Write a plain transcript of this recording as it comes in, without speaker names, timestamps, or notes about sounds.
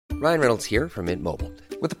Ryan Reynolds here from Mint Mobile.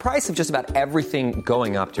 With the price of just about everything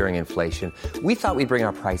going up during inflation, we thought we'd bring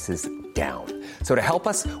our prices down. So to help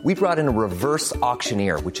us, we brought in a reverse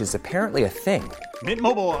auctioneer, which is apparently a thing. Mint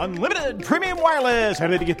Mobile Unlimited Premium Wireless. How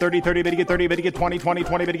to get 30, 30, bit to get 30, bit to get 20, 20,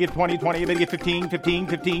 20, bit to get 20, 20, bit to get 15, 15,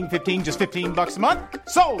 15, 15, just $15 a month?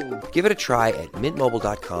 Sold! Give it a try at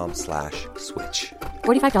mintmobile.com/switch.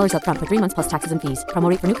 $45 up front for 3 months plus taxes and fees. Promo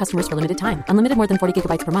rate for new customers for limited time. Unlimited more than 40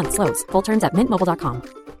 gigabytes per month. Slows full terms at mintmobile.com.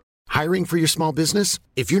 Hiring for your small business?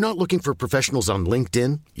 If you're not looking for professionals on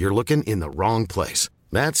LinkedIn, you're looking in the wrong place.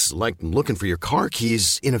 That's like looking for your car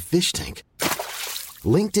keys in a fish tank.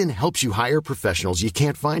 LinkedIn helps you hire professionals you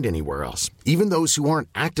can't find anywhere else, even those who aren't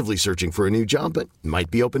actively searching for a new job but might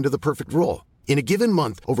be open to the perfect role. In a given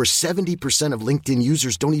month, over 70% of LinkedIn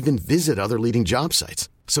users don't even visit other leading job sites.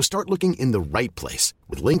 So start looking in the right place.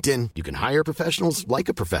 With LinkedIn, you can hire professionals like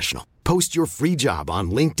a professional. Post your free job on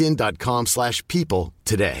linkedin.com/people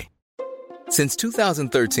today. Since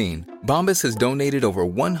 2013, Bombas has donated over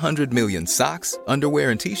 100 million socks,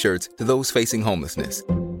 underwear, and T-shirts to those facing homelessness.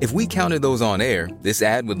 If we counted those on air, this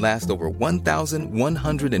ad would last over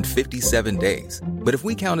 1,157 days. But if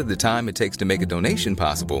we counted the time it takes to make a donation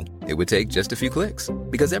possible, it would take just a few clicks.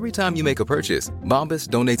 Because every time you make a purchase, Bombas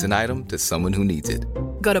donates an item to someone who needs it.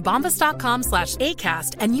 Go to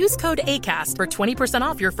bombas.com/ACAST and use code ACAST for 20%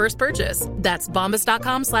 off your first purchase. That's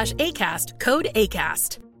bombas.com/ACAST, code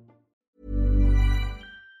ACAST.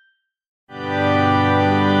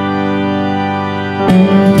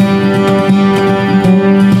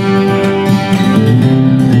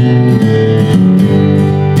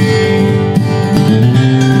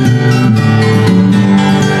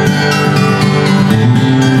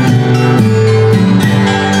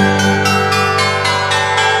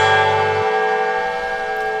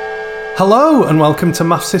 Hello and welcome to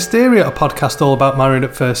Maths Hysteria, a podcast all about Married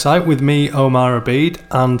at First Sight with me, Omar Abid,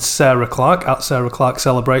 and Sarah Clark at Sarah Clark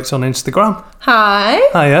Celebrates on Instagram. Hi.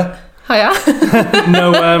 Hiya. Hiya.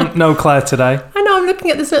 No Claire today. I know, I'm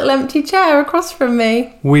looking at this little empty chair across from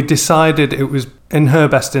me. We decided it was in her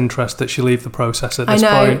best interest that she leave the process at this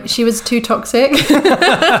point. I know, she was too toxic,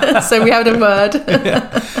 so we had a word. Yeah.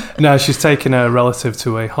 No, she's taking a relative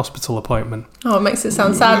to a hospital appointment. Oh, it makes it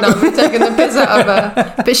sound sad now we're taking the piss out of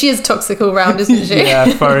her. But she is toxic all round, isn't she?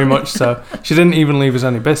 Yeah, very much so. She didn't even leave us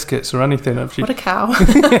any biscuits or anything. What a cow.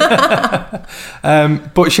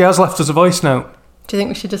 But she has left us a voice note. Do you think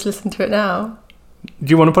we should just listen to it now? Do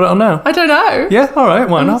you want to put it on now? I don't know. Yeah, all right,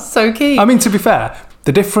 why not? I'm so keen. I mean, to be fair,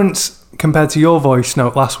 the difference compared to your voice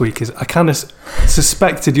note last week is I kind of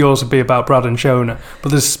suspected yours would be about Brad and Shona,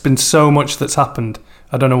 but there's been so much that's happened.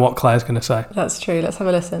 I don't know what Claire's going to say. That's true. Let's have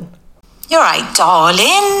a listen. You're right,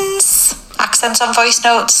 darlings. Accents on voice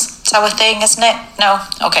notes. It's our thing, isn't it? No?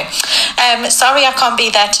 Okay. Sorry I can't be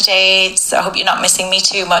there today, so I hope you're not missing me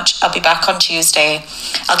too much. I'll be back on Tuesday.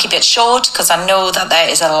 I'll keep it short because I know that there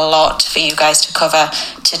is a lot for you guys to cover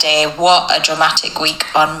today. What a dramatic week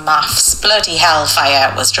on maths. Bloody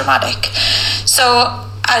Hellfire was dramatic. So,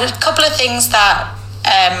 a couple of things that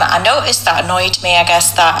I noticed that annoyed me, I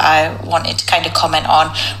guess, that I wanted to kind of comment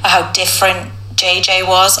on, were how different JJ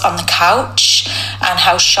was on the couch and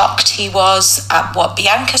how shocked he was at what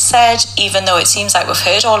Bianca said, even though it seems like we've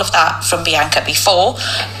heard all of that from Bianca before,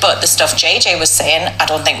 but the stuff JJ was saying I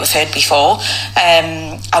don't think we've heard before.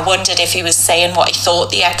 I wondered if he was saying what he thought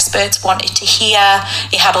the experts wanted to hear.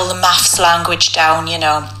 He had all the maths language down, you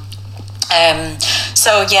know.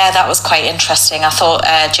 So yeah, that was quite interesting. I thought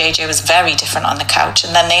JJ was very different on the couch,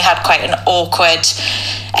 and then they had quite an awkward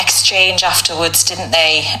exchange afterwards, didn't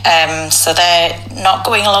they? So they're not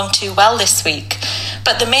going along too well this week.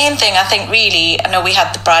 But the main thing, I think, really, I know we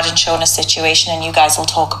had the Brad and Shona situation, and you guys will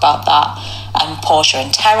talk about that. And Portia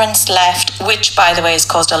and Terence left, which, by the way, has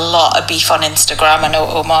caused a lot of beef on Instagram. I know,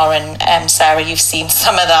 Omar and Sarah, you've seen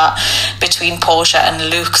some of that between Portia and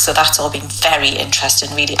Luke, so that's all been very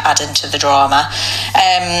interesting, really adding to the drama.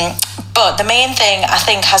 But the main thing, I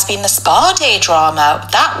think, has been the spa day drama.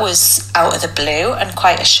 That was out of the blue and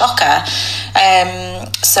quite a shocker.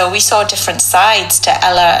 So we saw different sides to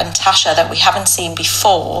Ella and Tasha that we haven't seen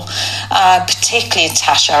before, particularly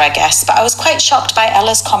Tasha, I guess. But I was quite shocked by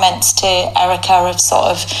Ella's comments to Erica of sort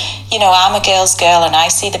of, you know, I'm a girl's girl and I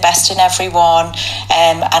see the best in everyone,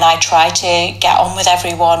 and I try to get on with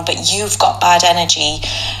everyone, but you've got bad energy.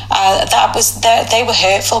 They were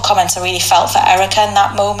hurtful comments. I really felt for Erica in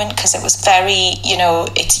that moment, because it was very, you know,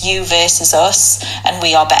 it's you versus us and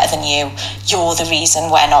we are better than you. You're the reason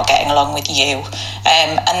we're not getting along with you.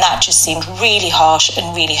 And that just seemed really harsh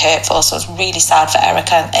and really hurtful. So I was really sad for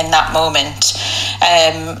Erica in that moment.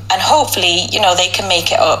 And hopefully, you know, they can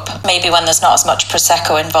make it up maybe when there's not as much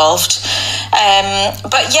Prosecco involved.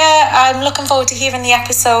 But yeah, I'm looking forward to hearing the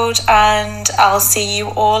episode, and I'll see you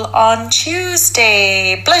all on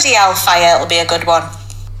Tuesday. Bloody Hellfire, it'll be a good one.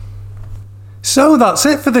 So that's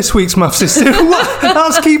it for this week's Maths Sister.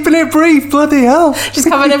 That's keeping it brief, bloody hell. Just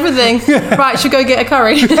covered everything. Right, should go get a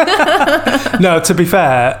curry. No, to be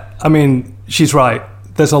fair, I mean, she's right.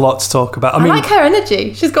 There's a lot to talk about. I like her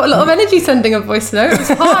energy. She's got a lot of energy sending a voice note. It's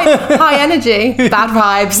high energy, bad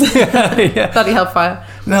vibes. Yeah. Bloody Hellfire.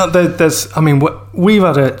 No, we've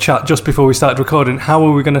had a chat just before we started recording. How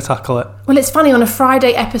are we going to tackle it? Well, it's funny, on a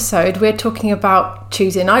Friday episode, we're talking about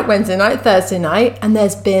Tuesday night, Wednesday night, Thursday night, and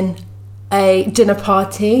there's been a dinner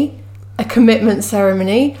party, a commitment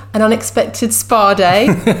ceremony, an unexpected spa day,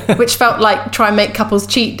 which felt like try and make couples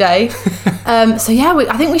cheat day. So yeah,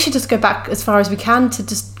 I think we should just go back as far as we can to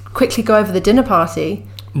just quickly go over the dinner party,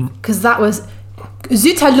 because that was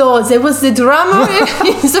zut alors, there was the drama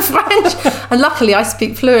in the French, and luckily I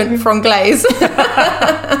speak fluent Franglais.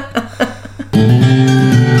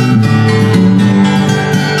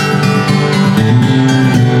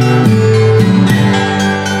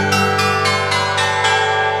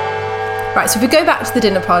 Right, so if we go back to the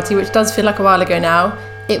dinner party, which does feel like a while ago now,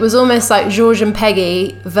 it was almost like Georges and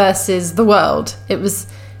Peggy versus the world. It was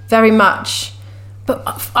very much... But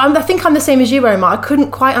I think I'm the same as you, Omar. I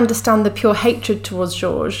couldn't quite understand the pure hatred towards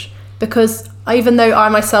Georges, because even though I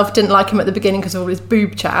myself didn't like him at the beginning because of all his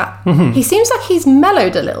boob chat, he seems like he's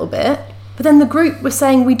mellowed a little bit. But then the group was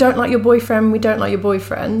saying, we don't like your boyfriend, we don't like your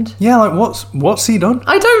boyfriend. Yeah, like what's he done?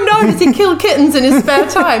 I don't know. Does he kill kittens in his spare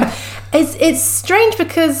time? It's strange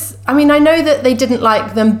because, I mean, I know that they didn't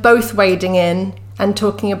like them both wading in and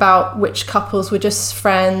talking about which couples were just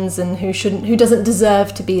friends and who doesn't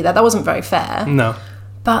deserve to be there. That wasn't very fair. No.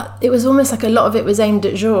 But it was almost like a lot of it was aimed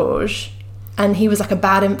at Georges, and he was like a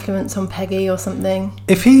bad influence on Peggy or something.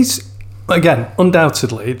 If he's, again,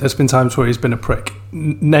 undoubtedly, there's been times where he's been a prick,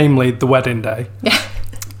 namely the wedding day. Yeah.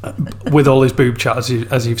 With all his boob chat, as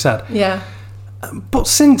you've said. Yeah. But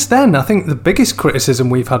since then, I think the biggest criticism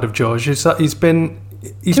we've had of George is that he's been...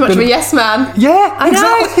 Too much of a yes man. Yeah, I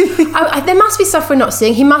exactly. know. There must be stuff we're not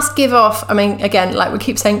seeing. He must give off, I mean, again, like we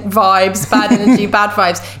keep saying, vibes, bad energy, bad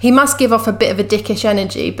vibes. He must give off a bit of a dickish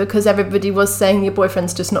energy, because everybody was saying your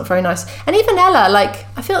boyfriend's just not very nice. And even Ella, like,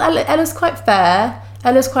 I feel Ella's quite fair.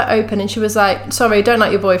 Ella's quite open, and she was like, sorry, don't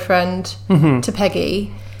like your boyfriend, to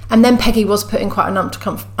Peggy. And then Peggy was put in quite an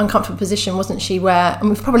uncomfortable position, wasn't she, where, and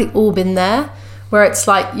we've probably all been there, where it's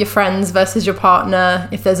like your friends versus your partner.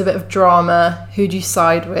 If there's a bit of drama, who do you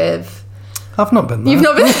side with? I've not been there. You've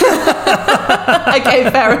not been there? Okay,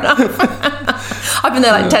 fair enough. I've been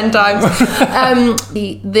there like 10 times.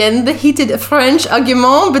 Then the heated French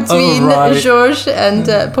argument between Georges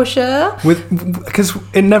and Portia. Because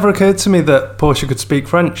it never occurred to me that Portia could speak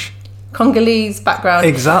French. Congolese background.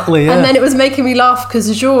 Exactly, yeah. And then it was making me laugh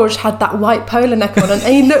because Georges had that white polo neck on, and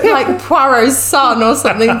he looked like Poirot's son or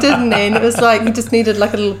something, didn't he? And it was like he just needed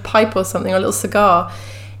like a little pipe or something, or a little cigar.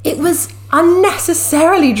 It was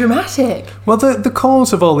unnecessarily dramatic. Well, the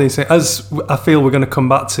cause of all these things, as I feel we're going to come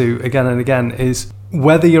back to again and again, is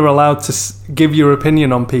whether you're allowed to give your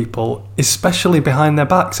opinion on people, especially behind their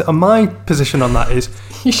backs. And my position on that is,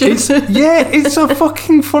 you should. It's a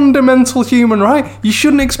fucking fundamental human right. You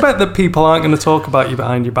shouldn't expect that people aren't going to talk about you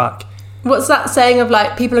behind your back. What's that saying of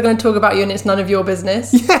like, people are going to talk about you and it's none of your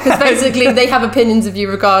business? Because basically they have opinions of you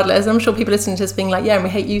regardless. I'm sure people listening to this being like, yeah, and we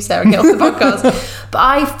hate you, Sarah, get off the podcast. But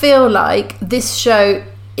I feel like this show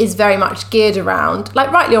is very much geared around, like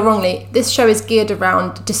rightly or wrongly, this show is geared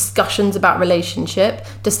around discussions about relationship,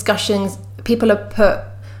 discussions, people are put,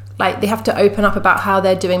 like they have to open up about how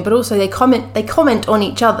they're doing, but also they comment on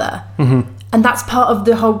each other. And that's part of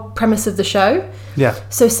the whole premise of the show. Yeah.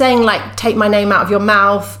 So saying like, take my name out of your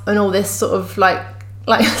mouth and all this sort of like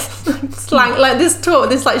slang, like this talk,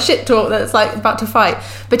 this like shit talk that's like about to fight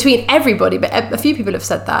between everybody, but a few people have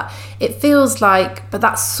said that. It feels like, but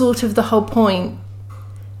that's sort of the whole point.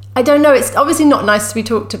 I don't know, it's obviously not nice to be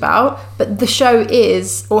talked about, but the show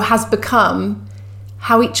is, or has become,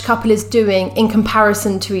 how each couple is doing in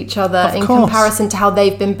comparison to each other, in comparison to how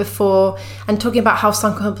they've been before, and talking about how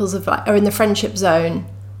some couples are in the friendship zone.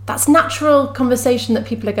 That's natural conversation that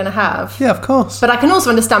people are going to have. Yeah, of course. But I can also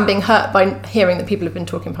understand being hurt by hearing that people have been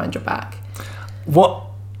talking behind your back. What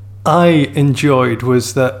I enjoyed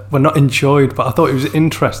was that, well, not enjoyed, but I thought it was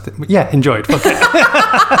interesting. Yeah, enjoyed. Fuck it.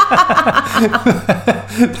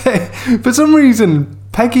 For some reason,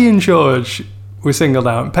 Peggy and George were singled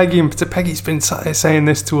out. Peggy's been saying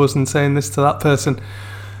this to us and saying this to that person.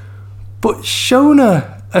 But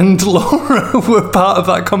Shona and Laura were part of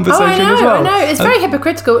that conversation as well. I know. It's very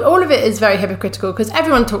hypocritical. All of it is very hypocritical because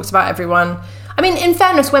everyone talks about everyone. I I mean, in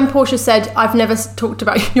fairness, when Portia said, I've never talked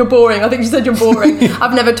about you, you're boring. I think she said you're boring.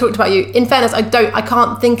 I've never talked about you. In fairness, I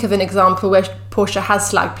can't think of an example where Portia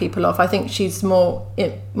has slagged people off. I think she's more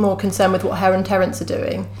concerned with what her and Terence are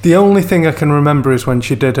doing. The only thing I can remember is when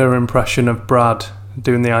she did her impression of Brad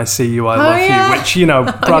doing the I see you, I love you, which, you know,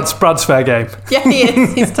 Brad's fair game. Yeah, he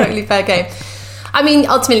is. He's totally fair game. I mean,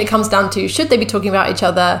 ultimately it comes down to, should they be talking about each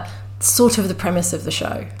other? Sort of the premise of the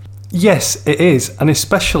show. Yes, it is. And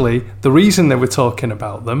especially the reason they were talking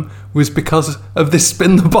about them was because of this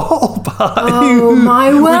spin the bottle party. Oh,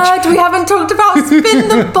 my word. We haven't talked about spin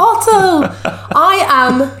the bottle. I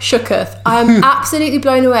am shooketh. I am absolutely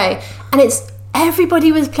blown away. And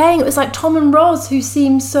everybody was playing. It was like Tom and Roz, who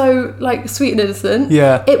seemed so like sweet and innocent.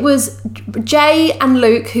 Yeah. It was Jay and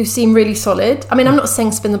Luke, who seemed really solid. I mean, I'm not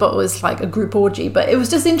saying spin the bottle is like a group orgy, but it was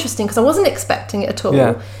just interesting because I wasn't expecting it at all.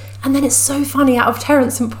 Yeah. And then it's so funny, out of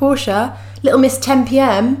Terence and Portia, little Miss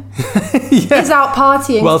 10pm is out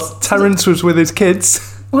partying. Well, Terence was with his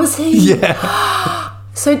kids. Was he? Yeah.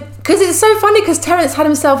 So, because it's so funny, because Terence had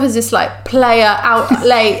himself as this like player out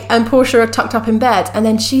late and Portia tucked up in bed, and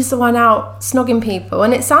then she's the one out snogging people,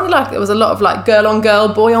 and it sounded like there was a lot of like girl on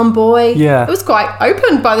girl, boy on boy. Yeah. It was quite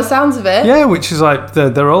open by the sounds of it. Yeah, which is like,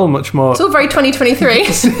 they're all much more... It's all very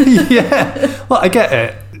 2023. Yeah. Well, I get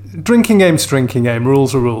it. Drinking game's drinking game,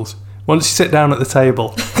 rules are rules. Once you sit down at the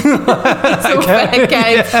table. It's all fair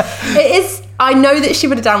game. Yeah. It is. I know that she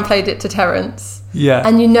would have downplayed it to Terence. Yeah.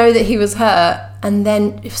 And you know that he was hurt. And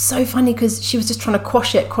then it was so funny because she was just trying to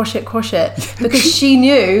quash it. Because she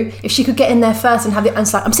knew if she could get in there first and have it, and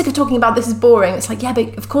it's like, I'm sick of talking about this, is boring. It's like, yeah,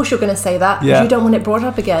 but of course you're going to say that because you don't want it brought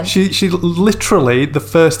up again. She literally, the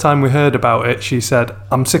first time we heard about it, she said,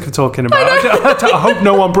 I'm sick of talking about it. I hope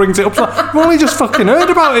no one brings it up. Like, I've only just fucking heard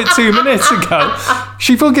about it 2 minutes ago.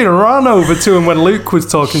 She fucking ran over to him when Luke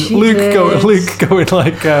was talking. Luke going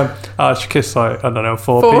like, she kissed like, I don't know,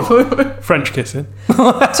 four people. French kissing.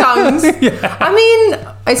 Tongues. Yeah. I mean,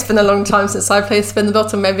 it's been a long time since I played Spin the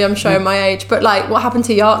Bottle. Maybe I'm showing my age. But like, what happened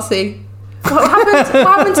to Yahtzee? What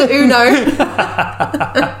happened to Uno?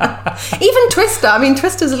 Even Twister. I mean,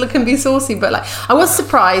 Twisters can be saucy, but like, I was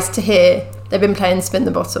surprised to hear they've been playing Spin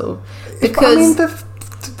the Bottle. Because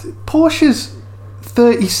Portia's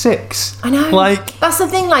 36. I know. Like, that's the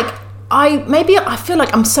thing, like, I feel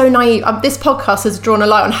like I'm so naive. This podcast has drawn a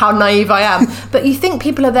light on how naive I am. But you think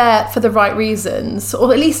people are there for the right reasons,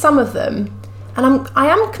 or at least some of them. And I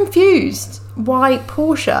am confused why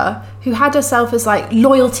Portia, who had herself as like,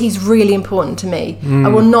 loyalty is really important to me. I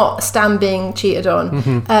will not stand being cheated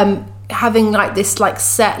on. Having like this like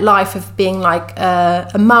set life of being like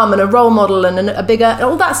a mum and a role model and a bigger,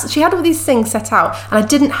 all that. She had all these things set out, and I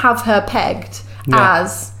didn't have her pegged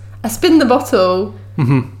as a spin the bottle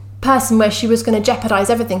person where she was going to jeopardize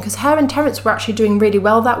everything, because her and Terence were actually doing really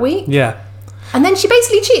well that week. Yeah. And then she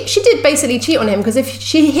did basically cheat on him, because if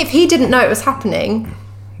he didn't know it was happening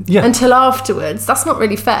until afterwards, that's not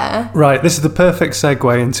really fair. Right, this is the perfect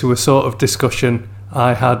segue into a sort of discussion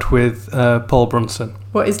I had with Paul Brunson.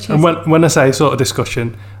 What is chasing? And when I say sort of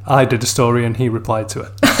discussion, I did a story and he replied to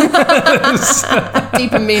it.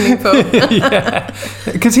 Deep and meaningful. Yeah.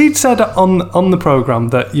 Because he'd said on the programme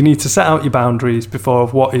that you need to set out your boundaries before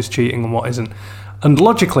of what is cheating and what isn't. And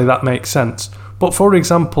logically that makes sense. But for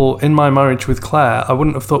example, in my marriage with Claire, I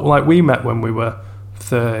wouldn't have thought, like, we met when we were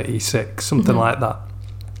 36, something like that.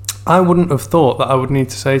 I wouldn't have thought that I would need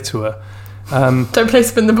to say to her, don't play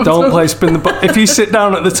spin the bottle. Don't play spin the bottle. If you sit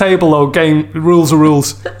down at the table, or game rules are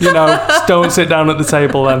rules. You know, don't sit down at the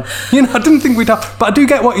table. Then, you know, I didn't think we'd have. But I do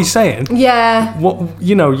get what he's saying. Yeah. What,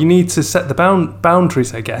 you know, you need to set the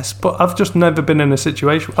boundaries, I guess. But I've just never been in a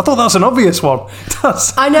situation. I thought that's an obvious one.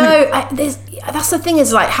 I know. That's the thing,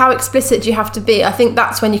 is like, how explicit do you have to be? I think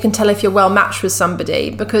that's when you can tell if you're well matched with somebody.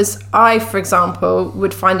 Because I, for example,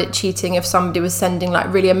 would find it cheating if somebody was sending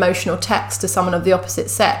like really emotional text to someone of the opposite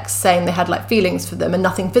sex, saying they had like feelings for them and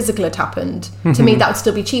nothing physical had happened. To me, that would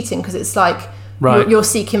still be cheating, because it's like, you're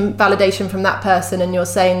seeking validation from that person and you're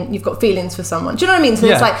saying you've got feelings for someone. Do you know what I mean? So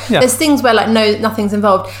it's like, there's things where like, no, nothing's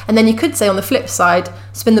involved. And then you could say on the flip side,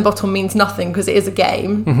 spin the bottle means nothing because it is a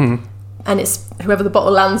game. And it's whoever the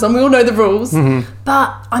bottle lands on. We all know the rules.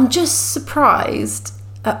 But I'm just surprised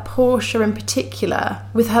at Portia in particular,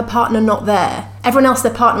 with her partner not there. Everyone else,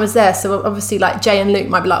 their partner was there, so obviously like Jay and Luke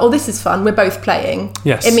might be like, oh, this is fun, we're both playing.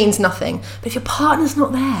 Yes. It means nothing. But if your partner's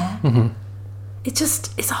not there,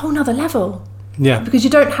 it's a whole nother level. Yeah. Because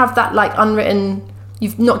you don't have that like unwritten,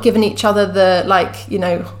 you've not given each other the like, you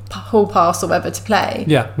know, hall pass or whatever to play.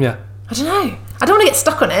 Yeah, yeah. I don't know. I don't want to get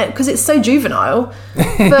stuck on it because it's so juvenile.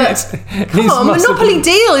 But come on, Monopoly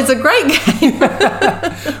Deal is a great game.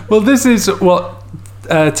 Well, this is what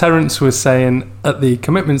Terence was saying at the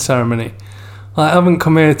commitment ceremony, I haven't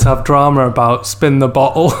come here to have drama about spin the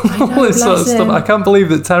bottle, all this sort of stuff. I can't believe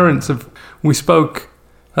that Terence, we spoke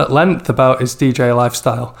at length about his DJ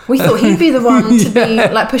lifestyle. We thought he'd be the one to be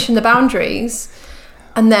like pushing the boundaries.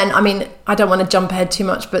 And then, I mean, I don't want to jump ahead too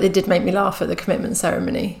much, but it did make me laugh at the commitment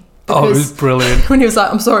ceremony. Oh, it was brilliant. When he was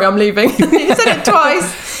like, I'm sorry, I'm leaving. He said it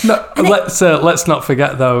twice. No, let's not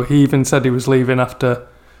forget, though, he even said he was leaving after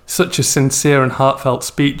such a sincere and heartfelt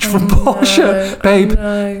speech from Portia.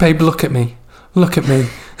 Babe, look at me. Look at me.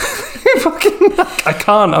 I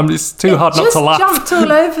can't. It's too hard not to laugh. It just jumped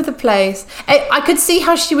all over the place. I could see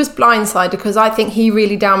how she was blindsided because I think he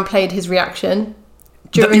really downplayed his reaction.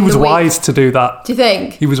 He was wise to do that. Do you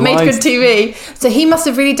think? He was made wise. Good TV. So he must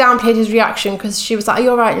have really downplayed his reaction because she was like, "Are you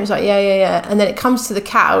all right?" And he was like, "Yeah." And then it comes to the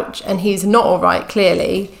couch and he's not all right,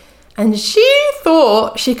 clearly. And she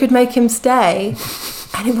thought she could make him stay.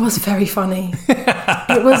 And it was very funny.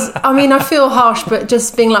 It was, I mean, I feel harsh, but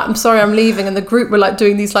just being like, I'm sorry, I'm leaving. And the group were like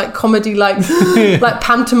doing these like comedy, like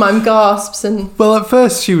pantomime gasps. And well, at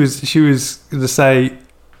first she was going to say,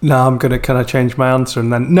 no, can I change my answer?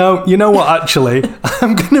 And then, no, you know what, actually,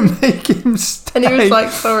 I'm going to make him stay. And he was like,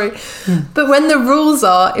 sorry. But when the rules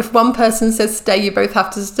are, if one person says stay, you both have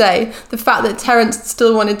to stay, the fact that Terence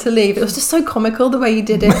still wanted to leave, it was just so comical the way he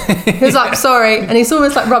did it. He was like, sorry. And he's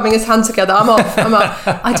almost like rubbing his hands together. I'm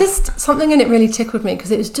off. Something in it really tickled me because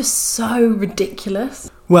it was just so ridiculous.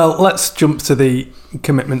 Well, let's jump to the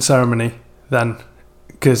commitment ceremony then.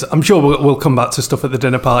 Because I'm sure we'll come back to stuff at the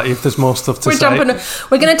dinner party if there's more stuff to say.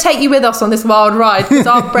 We're going to take you with us on this wild ride because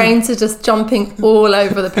our brains are just jumping all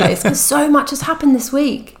over the place because so much has happened this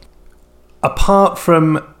week. Apart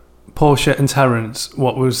from Portia and Terence,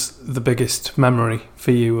 what was the biggest memory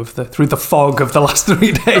for you through the fog of the last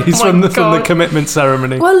 3 days from the commitment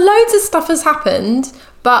ceremony? Well, loads of stuff has happened,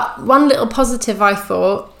 but one little positive I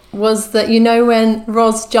thought was that, you know, when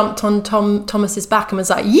Roz jumped on Thomas's back and was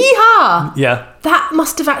like, yeehaw! Yeah. That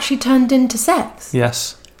must have actually turned into sex.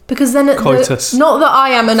 Yes. Because then, coitus. Not that I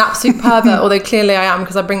am an absolute pervert, although clearly I am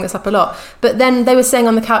because I bring this up a lot, but then they were saying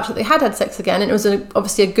on the couch that they had sex again and it was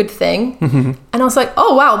obviously a good thing. Mm-hmm. And I was like,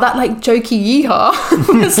 oh wow, that like jokey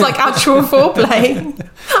yeehaw was like actual foreplay.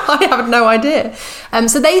 I have no idea.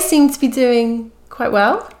 So they seem to be doing quite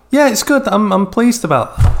well. Yeah, it's good. I'm pleased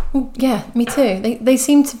about that. Yeah, me too. They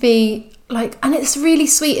seem to be like, and it's really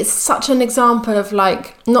sweet. It's such an example of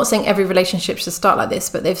like, I'm not saying every relationship should start like this,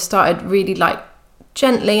 but they've started really like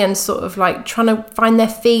gently and sort of like trying to find their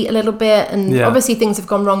feet a little bit. And obviously things have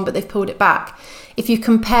gone wrong, but they've pulled it back. If you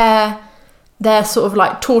compare their sort of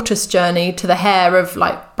like tortoise journey to the hair of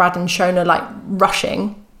like Brad and Shona like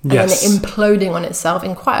rushing and then it imploding on itself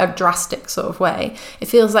in quite a drastic sort of way. It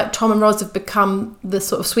feels like Tom and Roz have become the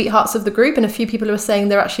sort of sweethearts of the group, and a few people are saying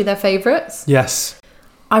they're actually their favourites. Yes.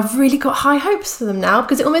 I've really got high hopes for them now,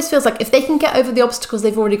 because it almost feels like if they can get over the obstacles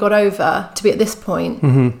they've already got over to be at this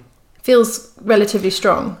point, feels relatively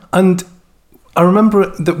strong. And I remember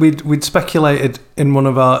that we'd speculated in one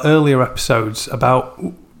of our earlier episodes about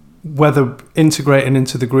whether integrating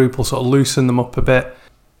into the group will sort of loosen them up a bit.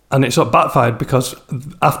 And it sort of backfired because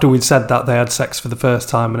after we'd said that, they had sex for the first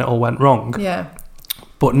time and it all went wrong. Yeah.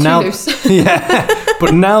 But now,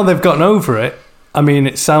 but now they've gotten over it. I mean,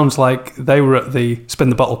 it sounds like they were at the spin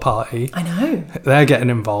the bottle party. I know. They're getting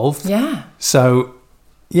involved. Yeah. So,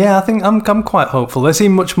 yeah, I think I'm quite hopeful. They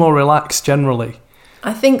seem much more relaxed generally.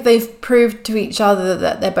 I think they've proved to each other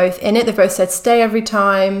that they're both in it. They've both said stay every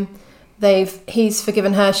time. He's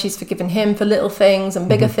forgiven her, she's forgiven him for little things and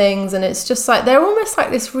bigger things, and it's just like they're almost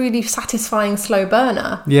like this really satisfying slow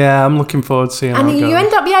burner. Yeah, I'm looking forward to seeing how it goes. You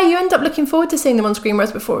end up looking forward to seeing them on screen,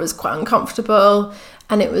 whereas before it was quite uncomfortable,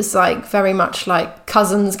 and it was like very much like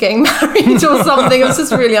cousins getting married or something. It was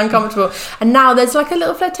just really uncomfortable. And now there's like a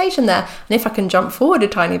little flirtation there. And if I can jump forward a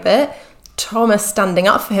tiny bit, Thomas standing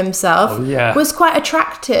up for himself was quite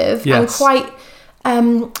attractive and quite... I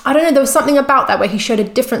don't know, there was something about that where he showed a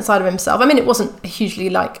different side of himself. I mean, it wasn't a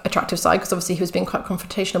hugely like attractive side because obviously he was being quite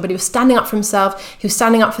confrontational, but he was standing up for himself. He was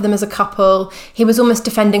standing up for them as a couple. He was almost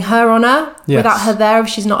defending her honour without her there. If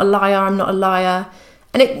she's not a liar, I'm not a liar.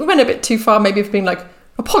 And it went a bit too far maybe for being like,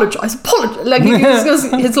 apologise. Like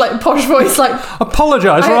his like posh voice, like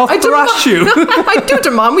apologise or I'll thrash you. I do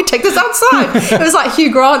demand we take this outside. It was like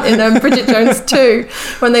Hugh Grant in Bridget Jones 2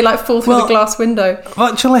 when they like fall through the glass window.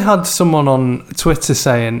 I've actually had someone on Twitter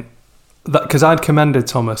saying that because I'd commended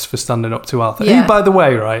Thomas for standing up to Arthur. Yeah. Who, by the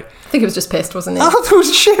way, right? I think he was just pissed, wasn't he? Arthur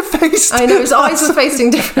was shit-faced. I know, his eyes were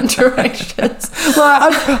facing different directions.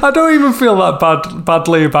 I don't even feel that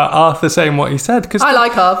badly about Arthur saying what he said. Because I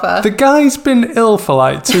like Arthur. The guy's been ill for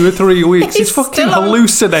like 2 or 3 weeks. He's fucking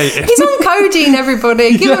hallucinating. He's on codeine,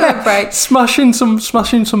 everybody. Give him a break. Smashing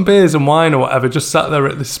some beers and wine or whatever, just sat there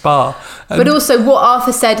at the spa. But also, what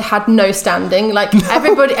Arthur said had no standing. Like,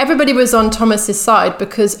 everybody was on Thomas's side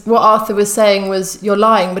because what Arthur was saying was, you're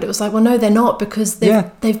lying. But it was like, well, no, they're not, because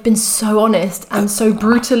they've been so honest and so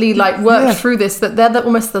brutally worked through this that they're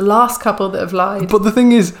almost the last couple that have lied. But the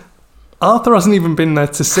thing is, Arthur hasn't even been there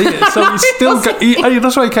to see it, so he's still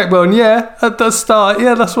that's why he kept going, at the start,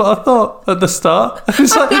 that's what I thought at the start.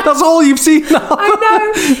 It's like, that's all you've seen now.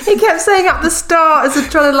 I know, he kept saying at the start as a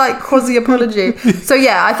trying to quasi-apology. So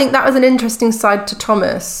I think that was an interesting side to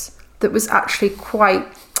Thomas that was actually quite,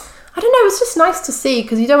 I don't know, it was just nice to see,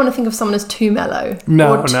 because you don't want to think of someone as too mellow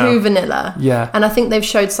or too vanilla. Yeah. And I think they've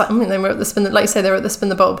showed, they were at the spin, like you say, they were at the Spin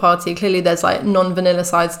the Bottle party. Clearly there's non-vanilla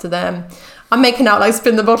sides to them. I'm making out like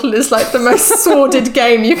Spin the Bottle is the most sordid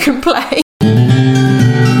game you can play.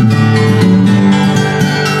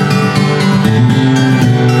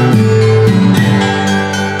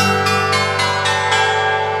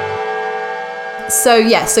 So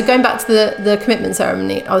going back to the commitment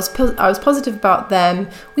ceremony, I was positive about them.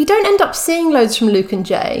 We don't end up seeing loads from Luke and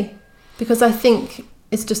Jay, because I think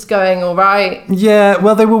it's just going all right. Yeah,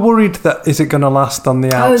 well, they were worried that is it going to last on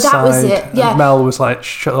the outside. Oh, that was it. Yeah. And Mel was like,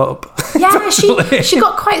 shut up. Yeah, she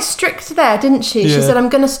got quite strict there, didn't she? She said, I'm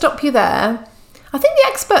going to stop you there. I think the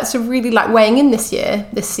experts are really weighing in this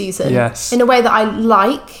season. Yes. In a way that I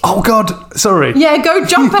like. Oh, God, sorry. Yeah, go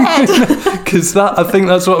jump ahead. Because I think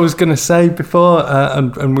that's what I was going to say before,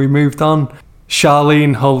 and we moved on.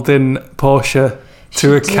 Charlene holding Portia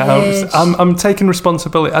to account. I'm taking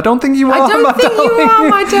responsibility. I don't think you are,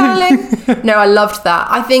 my darling. No, I loved that.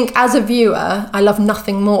 I think as a viewer, I love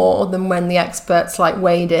nothing more than when the experts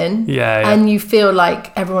wade in. Yeah. And you feel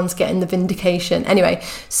like everyone's getting the vindication. Anyway,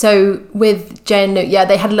 so with Jay and Luke,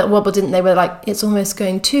 they had a little wobble, didn't they? They were like, it's almost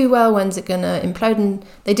going too well. When's it going to implode? And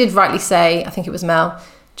they did rightly say, I think it was Mel,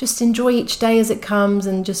 just enjoy each day as it comes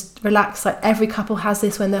and just relax. Every couple has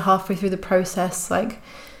this when they're halfway through the process.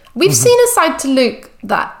 We've seen a side to Luke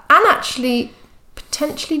that, and actually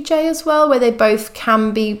potentially Jay as well, where they both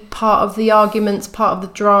can be part of the arguments, part of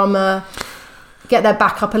the drama, get their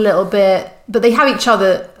back up a little bit, but they have each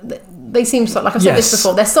other. They seem like I've said this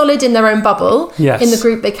before, they're solid in their own bubble. Yes. In the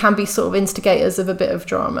group, they can be sort of instigators of a bit of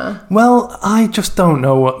drama. Well, I just don't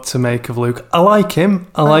know what to make of Luke. I like him.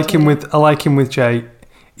 I like him with Jay.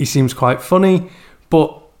 He seems quite funny,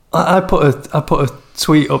 but I put a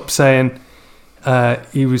tweet up saying,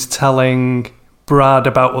 he was telling Brad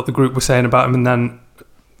about what the group was saying about him, and then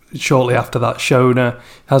shortly after that, Shona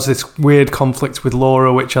has this weird conflict with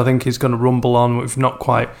Laura, which I think is going to rumble on. It's not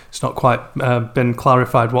quite been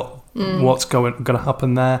clarified what's going to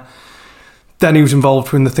happen there. Then he was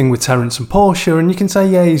involved in the thing with Terence and Portia, and you can say,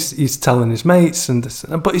 he's telling his mates,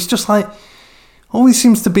 but it's just always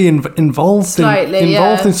seems to be involved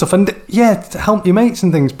in stuff, and to help your mates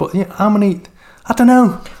and things. But how many? I don't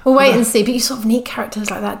know. We'll wait and see. But you sort of need characters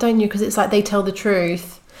like that, don't you? Because it's they tell the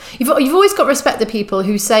truth. You've always got to respect the people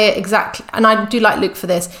who say it exactly. And I do like Luke for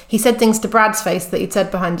this. He said things to Brad's face that he'd said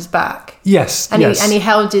behind his back. Yes. And he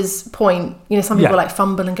held his point. Some people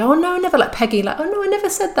fumble and go, oh no, I never, Peggy, oh no, I never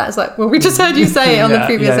said that. It's well, we just heard you say it on the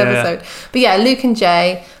previous episode. But Luke and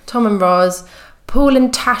Jay, Tom and Roz, Paul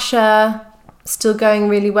and Tasha, still going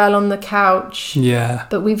really well on the couch. Yeah.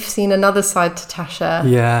 But we've seen another side to Tasha.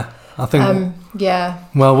 Yeah. I think.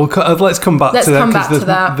 Well, let's come back to that,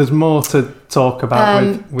 because there's more to talk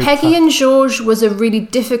about. With Peggy and George was a really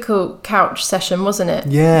difficult couch session, wasn't it?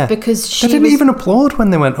 Yeah, because they didn't even applaud when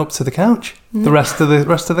they went up to the couch. No. The rest of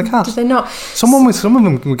the cast. Did they not? Some of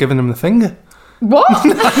them were giving them the finger. What?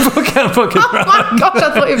 Oh my gosh,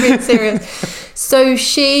 I thought you were being serious. So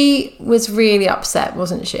she was really upset,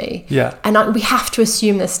 wasn't she? Yeah. And we have to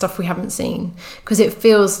assume there's stuff we haven't seen, because it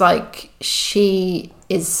feels like she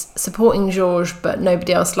is supporting George, but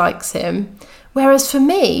nobody else likes him. Whereas for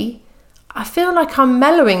me, I feel like I'm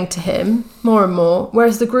mellowing to him more and more,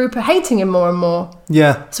 whereas the group are hating him more and more.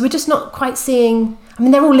 Yeah. So we're just not quite seeing...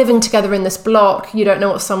 they're all living together in this block. You don't know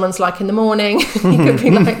what someone's like in the morning. He could be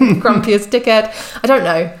grumpy as dickhead. I don't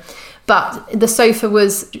know. But the sofa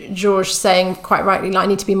was George saying quite rightly, I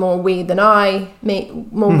need to be more we than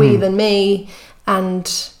we than me.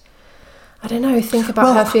 And I don't know, think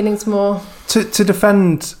about her feelings more. To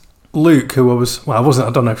defend Luke, who I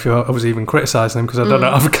don't know if I was even criticising him, because I don't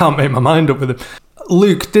know, I can't make my mind up with him.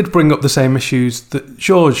 Luke did bring up the same issues that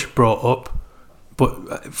George brought up,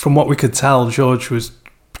 but from what we could tell, George was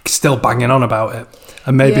still banging on about it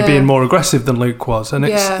and maybe being more aggressive than Luke was, and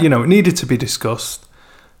it's it needed to be discussed.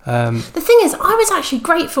 The thing is, I was actually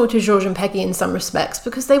grateful to George and Peggy in some respects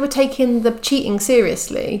because they were taking the cheating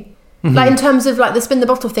seriously. Like in terms of like the spin the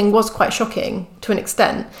bottle thing was quite shocking to an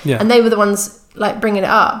extent, and they were the ones like bringing it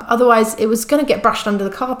up. Otherwise, it was going to get brushed under the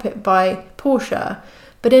carpet by Portia.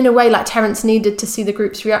 But in a way, like Terence needed to see the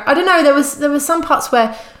group's react. I don't know. There were some parts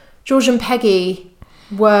where George and Peggy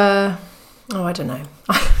were. Oh, I don't know.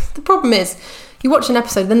 The problem is, you watch an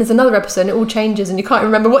episode, then there's another episode, and it all changes, and you can't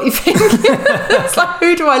remember what you think. It's like,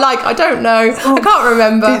 who do I like? I don't know. I can't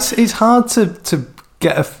remember. It's hard to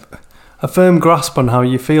get a firm grasp on how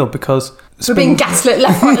you feel because we're being gaslit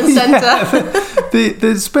left, right, and centre.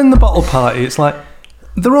 The spin the bottle party. It's like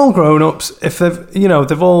they're all grown ups. If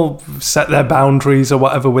they've all set their boundaries or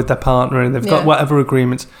whatever with their partner, and they've got whatever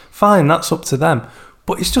agreements. Fine, that's up to them.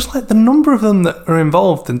 But it's just like the number of them that are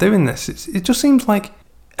involved in doing this. It just seems like.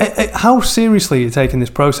 How seriously are you taking this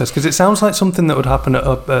process? Because it sounds like something that would happen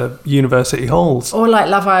at university halls. Or like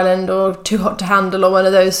Love Island or Too Hot to Handle or one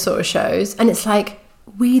of those sort of shows. And it's like,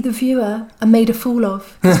 we, the viewer, are made a fool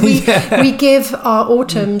of. We give our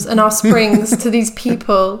autumns and our springs to these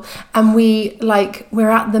people, and we're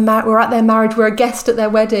at their marriage, we're a guest at their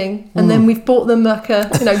wedding, and then we've bought them like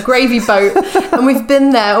a gravy boat, and we've been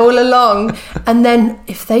there all along. And then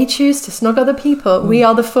if they choose to snog other people, we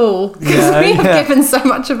are the fool because we have given so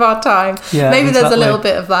much of our time. Yeah, maybe there's a little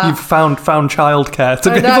bit of that. You've found childcare to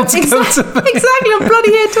be able to go to. Exactly, I'm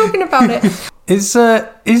bloody here talking about it.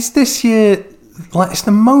 Is this year? Like, it's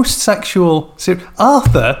the most sexual series.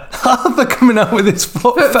 Arthur coming out with his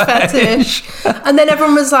foot fetish. And then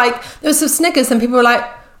everyone was like, there was some sniggers, and people were like,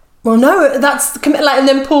 well, no, that's like, and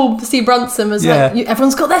then Paul C. Brunson was like,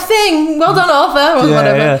 everyone's got their thing. Well done, Arthur, or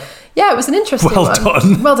whatever. Yeah, it was an interesting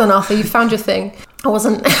one. Well done, Arthur. You found your thing. I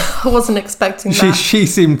wasn't expecting that. She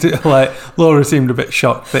seemed to, Laura seemed a bit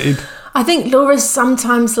shocked that he'd. I think Laura's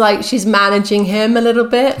sometimes like she's managing him a little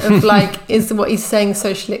bit of like, is what he's saying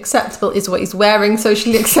socially acceptable? Is what he's wearing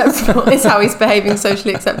socially acceptable? Is how he's behaving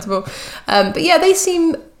socially acceptable? But yeah, they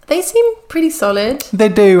seem pretty solid. They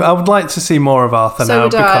do. I would like to see more of Arthur now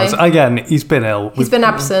because again, he's been ill. He's been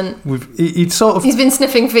absent. He's been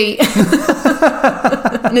sniffing feet,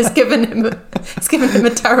 and it's given him a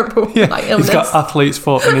terrible illness. He's got athlete's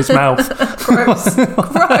foot in his mouth. Gross.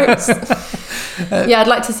 Yeah, I'd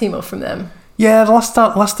like to see more from them. Yeah, the last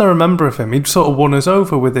I remember of him, he'd sort of won us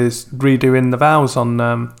over with his redoing the vows on.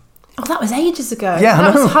 Oh, that was ages ago. Yeah,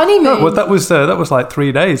 that was honeymoon. No, well, that was like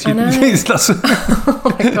 3 days. I know.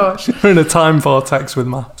 Oh my gosh. We're in a time vortex with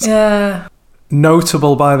maths. Yeah.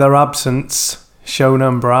 Notable by their absence, Shona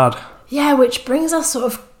and Brad. Yeah, which brings us sort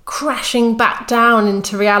of crashing back down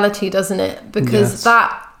into reality, doesn't it? Because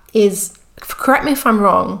that is, correct me if I'm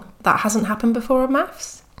wrong, that hasn't happened before on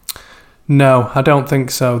maths? No, I don't think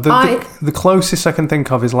so. The closest I can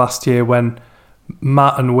think of is last year when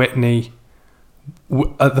Matt and Whitney,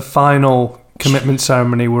 at the final commitment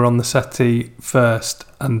ceremony, were on the settee first,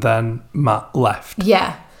 and then Matt left.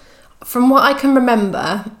 Yeah. From what I can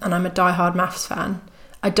remember, and I'm a diehard maths fan,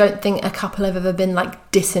 I don't think a couple have ever been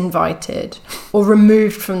like disinvited or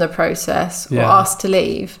removed from the process or asked to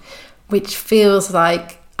leave, which feels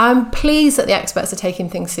like I'm pleased that the experts are taking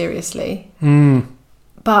things seriously.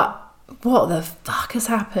 But what the fuck has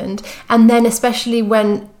happened? And then especially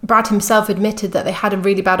when Brad himself admitted that they had a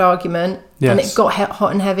really bad argument and it got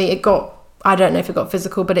hot and heavy, I don't know if it got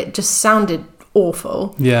physical, but it just sounded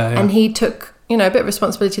awful. Yeah. And he took, a bit of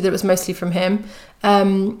responsibility that it was mostly from him.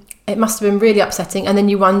 It must have been really upsetting. And then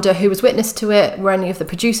you wonder who was witness to it, were any of the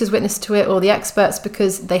producers witness to it, or the experts,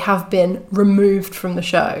 because they have been removed from the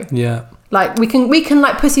show. Yeah. Like we can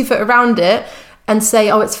like pussyfoot around it and say,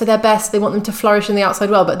 oh, it's for their best, they want them to flourish in the outside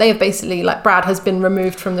world, but they have basically, like, Brad has been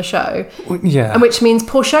removed from the show. Yeah. And which means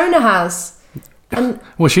poor Shona has. And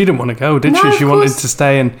well, she didn't want to go, did she? She wanted to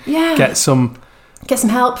stay and get some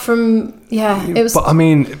help from, it was. But I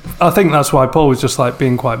mean, I think that's why Paul was just like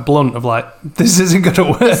being quite blunt of like, this isn't going to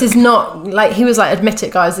work. This is not, like, he was like, admit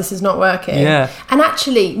it, guys, this is not working. Yeah. And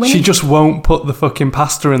actually, when she just won't put the fucking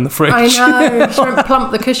pasta in the fridge. I know, she won't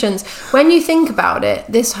plump the cushions. When you think about it,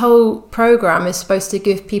 this whole program is supposed to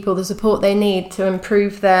give people the support they need to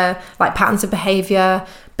improve their like patterns of behaviour,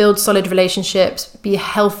 build solid relationships, be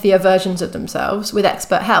healthier versions of themselves with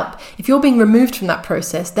expert help. If you're being removed from that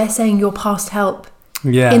process, they're saying you're past help.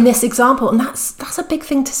 Yeah. In this example, and that's a big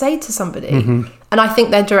thing to say to somebody. And I think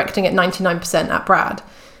they're directing it 99% at Brad,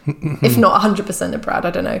 if not 100% at Brad, I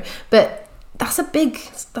don't know. But that's a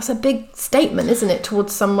big statement, isn't it,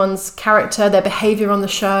 towards someone's character, their behaviour on the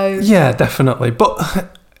show. Yeah, definitely. But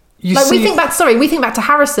we think back to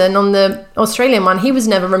Harrison on the Australian one. He was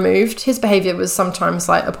never removed. His behaviour was sometimes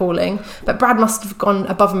like appalling, but Brad must have gone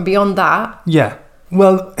above and beyond that. Yeah.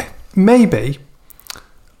 Well, maybe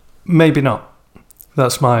not.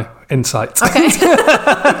 That's my insight. Okay.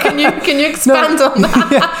 Can you expand on that?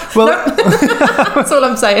 Yeah. Well, that's all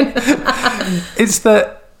I'm saying. It's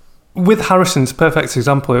that with Harrison's perfect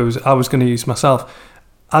example, I was going to use myself.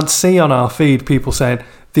 I'd see on our feed people saying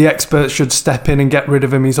the experts should step in and get rid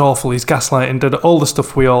of him. He's awful. He's gaslighting. Did all the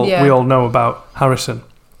stuff we all know about Harrison,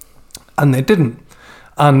 and they didn't.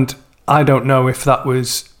 And I don't know if that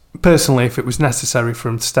was. Personally, if it was necessary for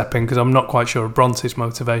him to step in, because I'm not quite sure of Bronte's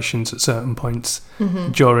motivations at certain points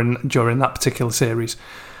during that particular series.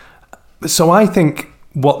 So I think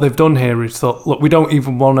what they've done here is thought, look, we don't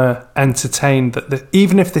even want to entertain that.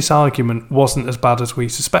 Even if this argument wasn't as bad as we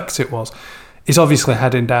suspect it was, it's obviously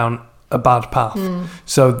heading down a bad path.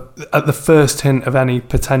 So at the first hint of any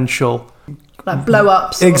potential like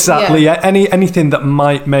blow-ups, anything that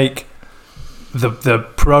might make the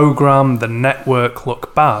program, the network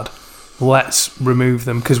look bad, let's remove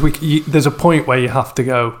them, because there's a point where you have to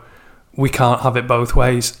go, we can't have it both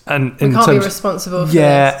ways, and we can't be responsible for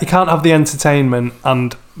this. You can't have the entertainment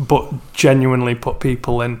but genuinely put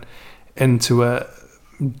people into a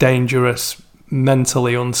dangerous,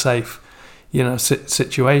 mentally unsafe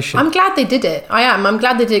situation. I'm glad they did it. I'm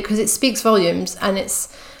glad they did it, because it speaks volumes, and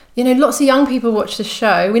it's, lots of young people watch the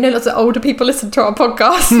show. We know lots of older people listen to our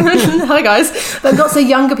podcast. Hi guys. But lots of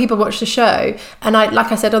younger people watch the show. And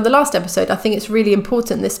like I said on the last episode, I think it's really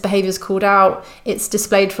important this behaviour is called out, it's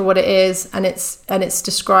displayed for what it is, and it's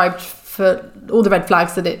described for all the red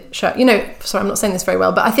flags that it shows. Sorry, I'm not saying this very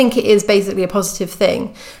well, but I think it is basically a positive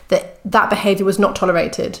thing that behaviour was not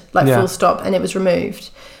tolerated, full stop, and it was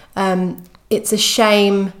removed. It's a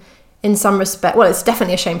shame in some respect. Well, it's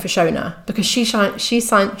definitely a shame for Shona, because she shined.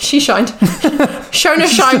 Shona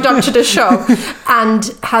shined up to the show and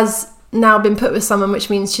has now been put with someone, which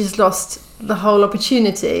means she's lost the whole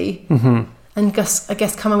opportunity and I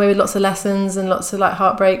guess come away with lots of lessons and lots of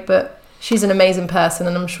heartbreak. But she's an amazing person,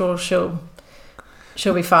 and I'm sure she'll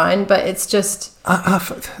be fine. But it's just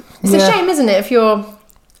it's a shame, isn't it, if your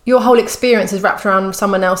whole experience is wrapped around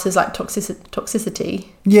someone else's toxicity.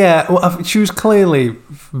 Yeah, well, she was clearly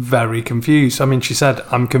very confused. I mean, she said,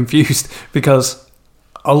 I'm confused because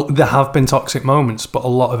there have been toxic moments, but a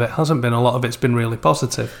lot of it hasn't been. A lot of it's been really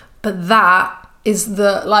positive. But that is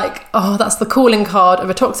that's the calling card of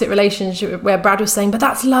a toxic relationship, where Brad was saying, but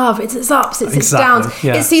that's love. It's ups, it's downs.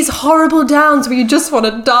 Yeah. It's these horrible downs where you just want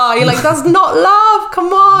to die. You're like, that's not love.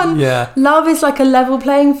 Come on. Yeah. Love is like a level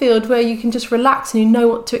playing field where you can just relax and you know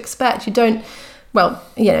what to expect. You don't,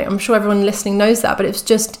 I'm sure everyone listening knows that, but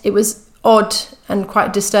it was odd and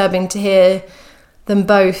quite disturbing to hear them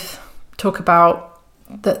both talk about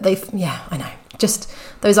that I know. Just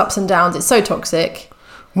those ups and downs. It's so toxic.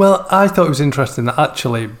 Well, I thought it was interesting that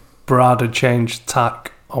actually Brad had changed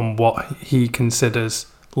tack on what he considers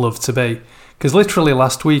love to be. Because literally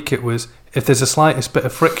last week it was, if there's a slightest bit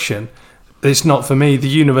of friction, it's not for me. The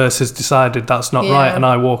universe has decided that's not right, and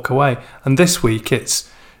I walk away. And this week it's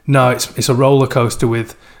a roller coaster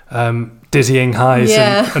with dizzying highs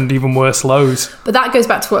and even worse lows. But that goes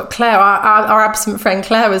back to what Claire, our absent friend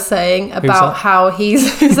Claire, was saying about how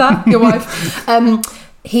he's is that your wife?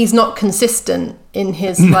 He's not consistent in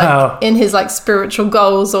his spiritual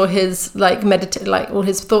goals or his all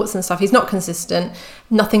his thoughts and stuff. He's not consistent.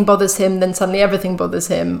 Nothing bothers him, then suddenly everything bothers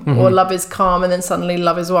him, or love is calm and then suddenly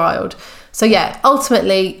love is wild. So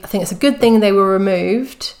ultimately I think it's a good thing they were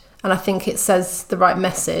removed, and I think it says the right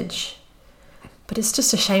message. But it's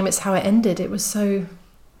just a shame it's how it ended. It was so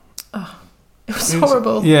it was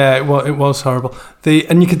horrible. Yeah, it was horrible.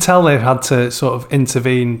 And you could tell they had to sort of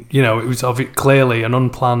intervene. It was clearly an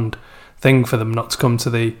unplanned thing for them not to come to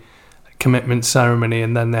the commitment ceremony,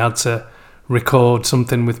 and then they had to record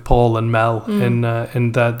something with Paul and Mel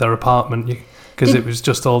in their apartment, because it was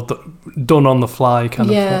just all done on the fly kind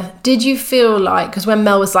of thing. Did you feel like, because when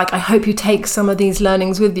Mel was like, I hope you take some of these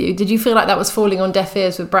learnings with you, did you feel like that was falling on deaf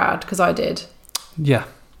ears with Brad? Because I did. Yeah.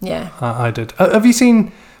 I did. Have you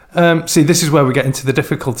seen... see, this is where we get into the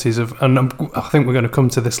difficulties of, and I think we're going to come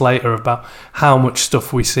to this later, about how much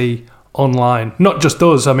stuff we see online. Not just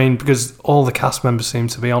us, I mean, because all the cast members seem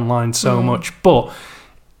to be online so much, but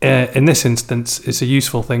in this instance, it's a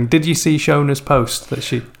useful thing. Did you see Shona's post that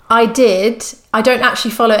she... I did. I don't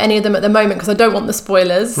actually follow any of them at the moment because I don't want the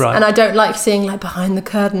spoilers. Right. And I don't like seeing like behind the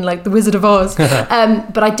curtain, like the Wizard of Oz.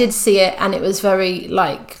 But I did see it, and it was very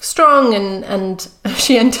like strong, and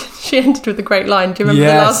she ended with a great line. Do you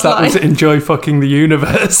remember the last line? Yes, that was enjoy fucking the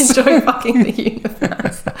universe. Enjoy fucking the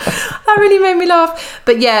universe. That really made me laugh.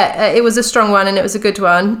 But yeah, it was a strong one and it was a good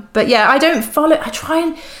one. But yeah, I don't follow...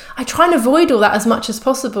 I try and avoid all that as much as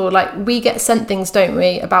possible. Like, we get sent things, don't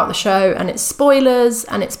we, about the show, and it's spoilers,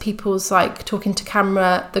 and it's people's like talking to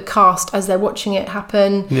camera, the cast as they're watching it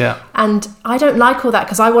happen. Yeah. And I don't like all that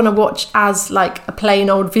because I want to watch as like a plain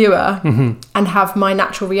old viewer and have my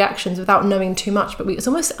natural reactions without knowing too much. But it's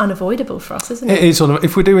almost unavoidable for us, isn't it? It is.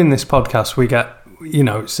 If we're doing this podcast, we get,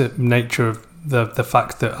 it's the nature of the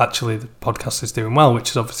fact that actually the podcast is doing well,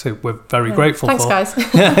 which is obviously we're very grateful for. Thanks,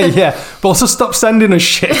 guys. Yeah. But also stop sending us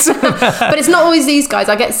shit. But it's not always these guys.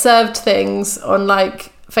 I get served things on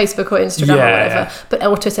like Facebook or Instagram or whatever,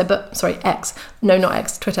 or Twitter. But sorry, X. No, not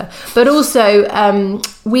X. Twitter. But also,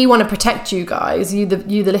 we want to protect you guys, you the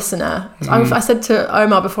listener. I said to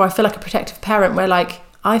Omar before, I feel like a protective parent. Where like,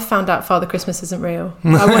 I found out Father Christmas isn't real.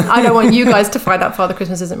 I don't want you guys to find out Father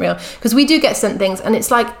Christmas isn't real. Because we do get sent things, and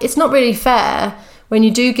it's like, it's not really fair when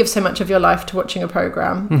you do give so much of your life to watching a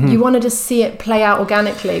programme. You want to just see it play out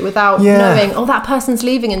organically without knowing, that person's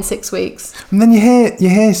leaving in 6 weeks. And then you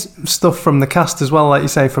hear stuff from the cast as well, like you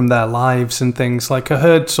say, from their lives and things. Like I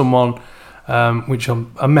heard someone, which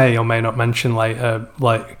I may or may not mention later,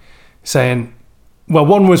 like saying... Well,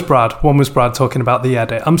 one was Brad talking about the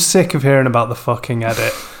edit. I'm sick of hearing about the fucking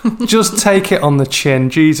edit. Just take it on the chin,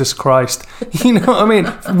 Jesus Christ. You know what I mean?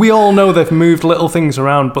 We all know they've moved little things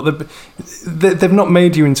around, but they've not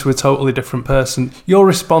made you into a totally different person. Your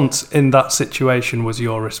response in that situation was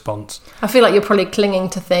your response. I feel like you're probably clinging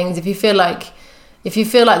to things. If you feel like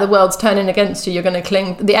the world's turning against you, you're going to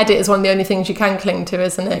cling. The edit is one of the only things you can cling to,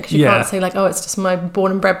 isn't it? Because you can't say like, it's just my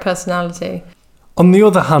born and bred personality. On the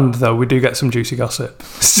other hand, though, we do get some juicy gossip.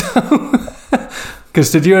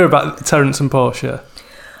 Because did you hear about Terence and Portia?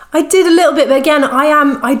 I did a little bit, but again,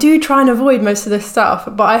 I do try and avoid most of this stuff.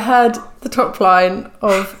 But I heard the top line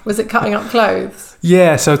of, was it cutting up clothes?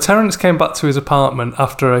 Yeah, so Terence came back to his apartment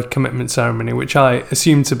after a commitment ceremony, which I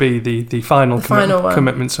assumed to be the final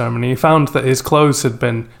commitment ceremony. He found that his clothes had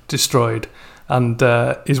been destroyed and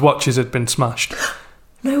his watches had been smashed.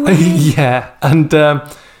 No way. Yeah, and...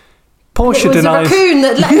 Portia it was denies... a raccoon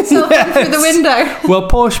that let itself in through the window. Well,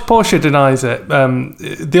 Portia denies it.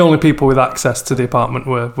 The only people with access to the apartment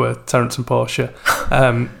were Terence and Portia.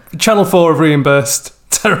 Channel 4 have reimbursed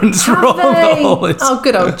Terence for all this. Oh,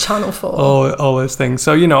 good old Channel 4. All those things.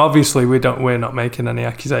 So, obviously we're not making any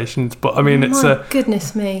accusations, but I mean, it's My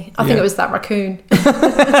goodness me. I think it was that raccoon.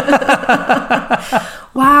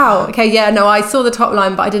 Wow. Okay, yeah, no, I saw the top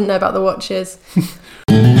line, but I didn't know about the watches.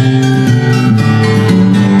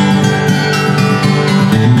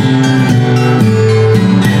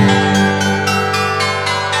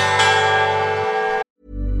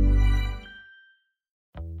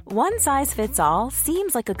 One size fits all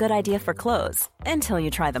seems like a good idea for clothes until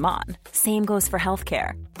you try them on. Same goes for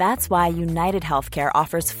healthcare. That's why United Healthcare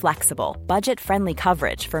offers flexible, budget-friendly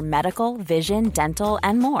coverage for medical, vision, dental,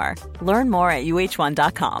 and more. Learn more at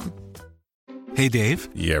uh1.com. Hey, Dave.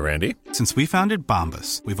 Yeah, Randy. Since we founded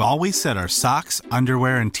Bombas, we've always said our socks,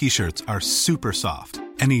 underwear, and T-shirts are super soft.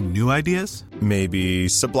 Any new ideas? Maybe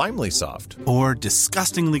sublimely soft. Or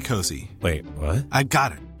disgustingly cozy. Wait, what? I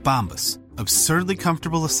got it. Bombas. Absurdly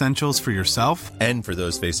comfortable essentials for yourself and for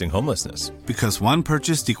those facing homelessness. Because one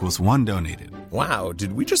purchased equals one donated. Wow,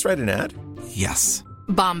 did we just write an ad? Yes.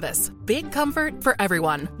 Bombas. Big comfort for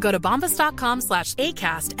everyone. Go to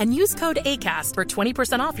bombas.com/ACAST and use code ACAST for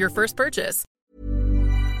 20% off your first purchase.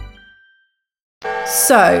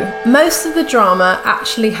 So, most of the drama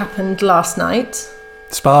actually happened last night.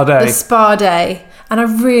 Spa day. The spa day. And I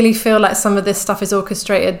really feel like some of this stuff is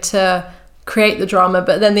orchestrated to create the drama,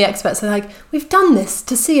 but then the experts are like, we've done this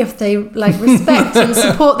to see if they like respect and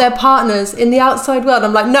support their partners in the outside world.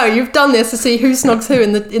 I'm like, no, you've done this to see who snogs who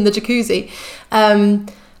in the jacuzzi.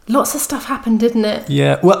 Lots of stuff happened, didn't it?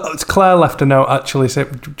 Yeah, well, Claire left a note actually, so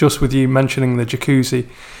just with you mentioning the jacuzzi,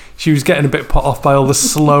 she was getting a bit put off by all the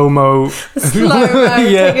slow-mo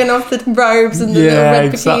taking off the robes and the little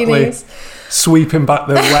red bikinis, sweeping back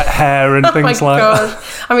the wet hair and things like that.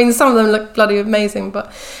 I mean, some of them look bloody amazing,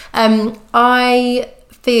 but I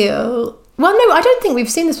feel... Well, no, I don't think we've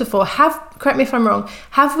seen this before. Correct me if I'm wrong.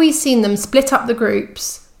 Have we seen them split up the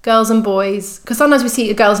groups girls and boys, because sometimes we see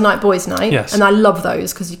a girls' night, boys' night, Yes. and I love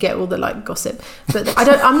those because you get all the like gossip. But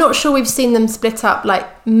I'm not sure we've seen them split up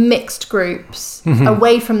like mixed groups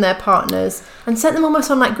away from their partners and sent them almost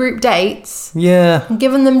on like group dates. Yeah. And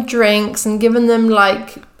given them drinks and given them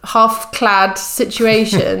like half-clad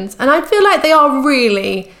situations, and I feel like they are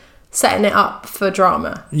really setting it up for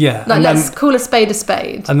drama. Yeah. Like, let's call a spade a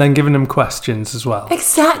spade. And then giving them questions as well.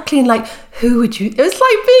 Exactly. And like, who would you... It was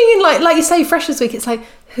like being in like you say, Freshers Week, it's like,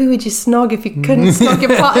 who would you snog if you couldn't snog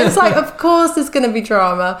your partner? It's like, of course there's going to be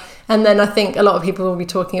drama. And then I think a lot of people will be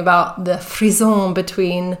talking about the frisson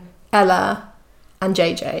between Ella and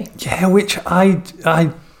JJ. Yeah, which I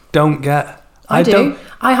don't get. I do.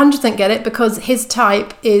 I 100% get it, because his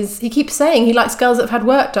type is, he keeps saying he likes girls that have had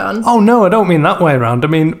work done. Oh, no, I don't mean that way around. I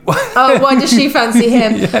mean... Oh, why does she fancy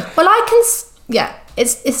him? Yeah. Well, I can... Yeah,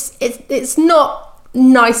 it's not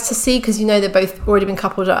nice to see, because, you know, they've both already been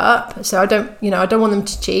coupled up. So I don't want them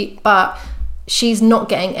to cheat, but she's not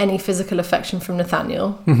getting any physical affection from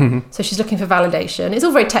Nathaniel. So she's looking for validation. It's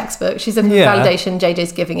all very textbook. She's looking for validation.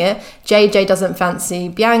 JJ's giving it. JJ doesn't fancy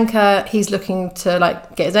Bianca. He's looking to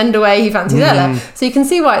like get his end away. He fancies Ella. So you can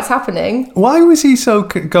see why it's happening. Why was he so...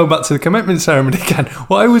 Go back to the commitment ceremony again.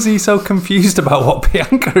 Why was he so confused about what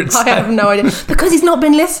Bianca had said? I have no idea. Because he's not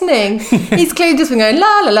been listening. He's clearly just been going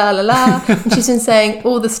la la la la la. And she's been saying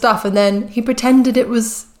all the stuff, and then he pretended it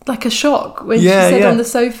was like a shock when she said on the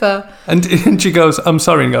sofa. And she goes, I'm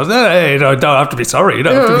sorry, and goes, hey, no, don't have to be sorry. You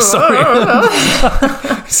don't have to be sorry.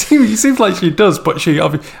 It seems like she does, but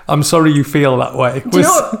I'm sorry you feel that way. Do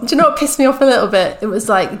you know what pissed me off a little bit? It was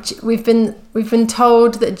like, we've been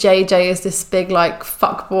told that JJ is this big like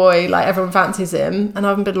fuck boy, like everyone fancies him, and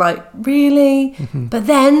I've been like, really? But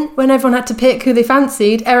then when everyone had to pick who they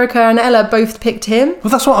fancied, Erica and Ella both picked him. Well,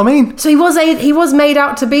 that's what I mean. So he was made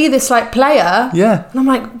out to be this like player. Yeah. And I'm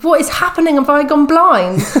like, what is happening? Have I gone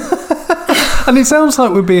blind? And it sounds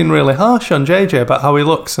like we're being really harsh on JJ about how he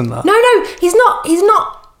looks and that. No, he's not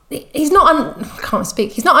I can't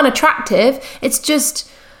speak. He's not unattractive. It's just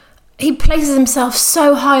he places himself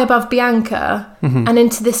so high above Bianca and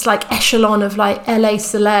into this like echelon of like LA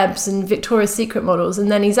celebs and Victoria's Secret models,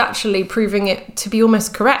 and then he's actually proving it to be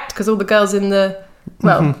almost correct, because all the girls in the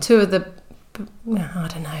two of the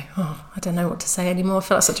I don't know what to say anymore. I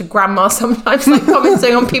feel like such a grandma sometimes, like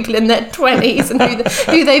commenting on people in their 20s and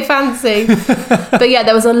who they fancy. But yeah,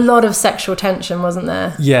 there was a lot of sexual tension, wasn't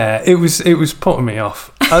there? Yeah, it was putting me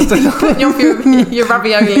off. Putting you off your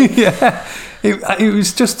ravioli. Yeah, it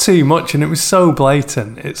was just too much, and it was so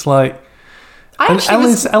blatant. It's like,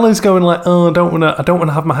 Ella's going like, oh, I don't want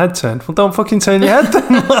to have my head turned. Well, don't fucking turn your head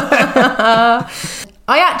then.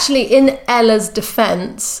 I actually, in Ella's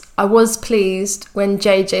defence, I was pleased when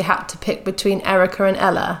JJ had to pick between Erica and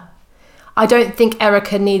Ella. I don't think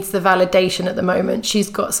Erica needs the validation at the moment. She's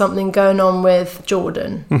got something going on with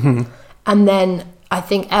Jordan. And then I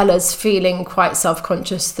think Ella's feeling quite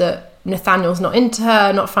self-conscious that Nathaniel's not into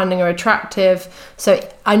her, not finding her attractive. So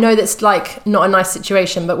I know that's like not a nice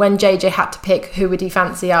situation, but when JJ had to pick who would he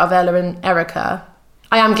fancy out of Ella and Erica,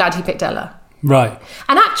 I am glad he picked Ella. Right.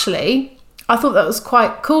 And actually, I thought that was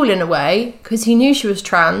quite cool in a way, because he knew she was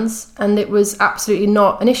trans and it was absolutely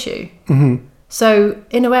not an issue. So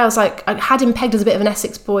in a way, I was like, I had him pegged as a bit of an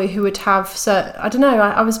Essex boy who would have, I don't know,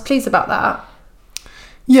 I was pleased about that.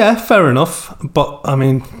 Yeah, fair enough. But I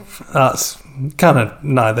mean, that's kind of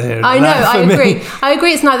neither here nor there. I know, I agree. I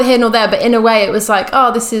agree it's neither here nor there, but in a way it was like,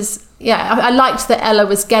 oh, this is, I liked that Ella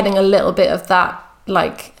was getting a little bit of that,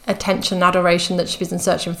 like, attention and adoration that she was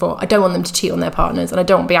searching for. I don't want them to cheat on their partners, and I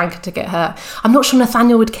don't want Bianca to get hurt. I'm not sure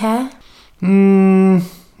Nathaniel would care. No.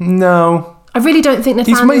 I really don't think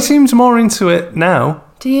Nathaniel... He seems more into it now.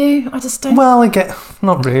 Do you? I just don't... Well,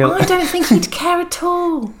 not really. I don't think he'd care at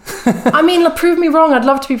all. I mean, prove me wrong. I'd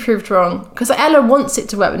love to be proved wrong. Because Ella wants it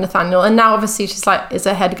to work with Nathaniel, and now obviously she's like, is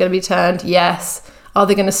her head going to be turned? Yes. Are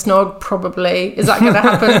they going to snog? Probably. Is that going to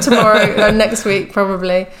happen tomorrow? Next week?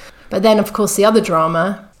 Probably. But then, of course, the other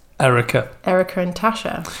drama... Erica and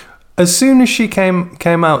Tasha. As soon as she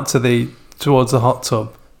came out towards the hot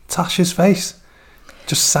tub, Tasha's face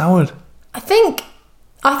just soured. I think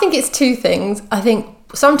it's two things. I think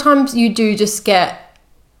sometimes you do just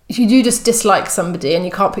dislike somebody and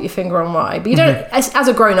you can't put your finger on why. But you don't, as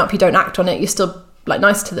a grown-up, you don't act on it. You're still like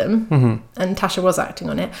nice to them. And Tasha was acting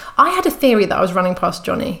on it. I had a theory that I was running past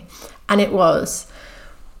Johnny, and it was...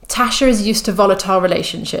 Tasha is used to volatile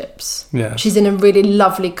relationships. Yeah. She's in a really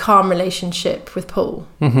lovely, calm relationship with Paul.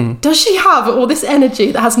 Does she have all this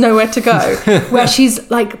energy that has nowhere to go, where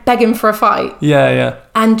she's like begging for a fight? Yeah.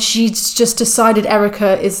 And she's just decided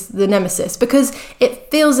Erica is the nemesis, because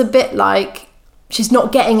it feels a bit like she's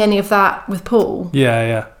not getting any of that with Paul.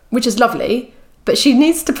 Yeah. which is lovely, but she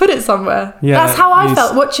needs to put it somewhere. Yeah, that's how I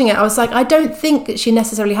felt watching it. I was like, I don't think that she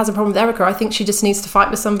necessarily has a problem with Erica. I think she just needs to fight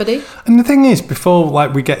with somebody. And the thing is, before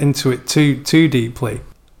like we get into it too deeply,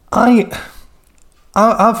 I've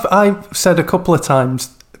said a couple of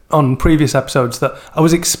times on previous episodes that I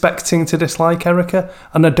was expecting to dislike Erica,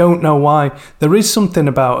 and I don't know why. There is something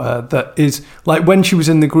about her that is like when she was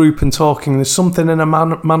in the group and talking, there's something in her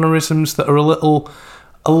mannerisms that are a little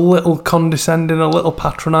condescending, a little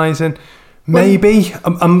patronising. Maybe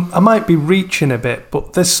I might be reaching a bit,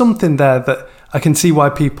 but there's something there that I can see why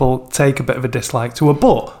people take a bit of a dislike to her.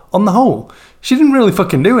 But on the whole, she didn't really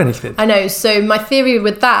fucking do anything. I know. So my theory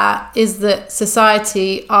with that is that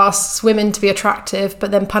society asks women to be attractive,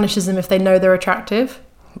 but then punishes them if they know they're attractive.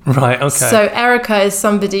 Right, okay. So Erica is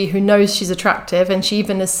somebody who knows she's attractive, and she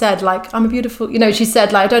even has said, like, I'm a beautiful... You know, she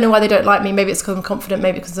said, like, I don't know why they don't like me. Maybe it's because I'm confident.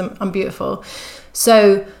 Maybe because I'm beautiful.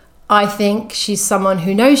 So I think she's someone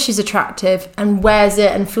who knows she's attractive and wears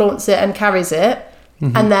it and flaunts it and carries it.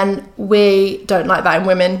 Mm-hmm. And then we don't like that in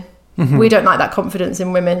women. Mm-hmm. We don't like that confidence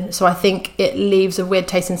in women. So I think it leaves a weird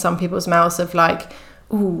taste in some people's mouths of like,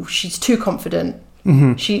 ooh, she's too confident.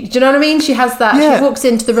 Mm-hmm. Do you know what I mean? She has that. Yeah. She walks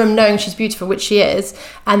into the room knowing she's beautiful, which she is.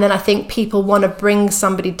 And then I think people want to bring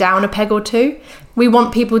somebody down a peg or two. We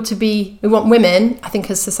want women, I think,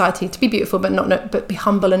 as society, to be beautiful, but be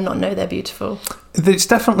humble and not know they're beautiful. It's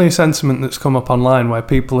definitely a sentiment that's come up online where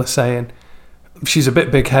people are saying she's a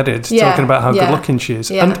bit big-headed, talking about how good-looking she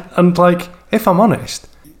is. Yeah. And like, if I'm honest,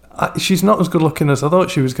 she's not as good-looking as I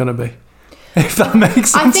thought she was going to be. If that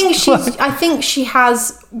makes sense. I think she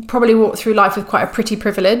has probably walked through life with quite a pretty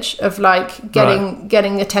privilege of like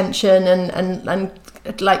getting attention and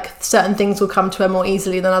like certain things will come to her more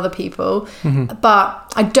easily than other people. Mm-hmm.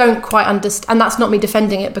 But I don't quite understand, and that's not me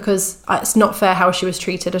defending it because it's not fair how she was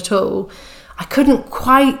treated at all. I couldn't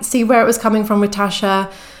quite see where it was coming from with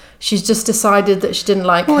Tasha. She's just decided that she didn't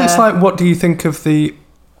like her. Well, it's like, what do you think of the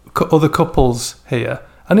other couples here?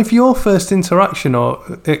 And if your first interaction or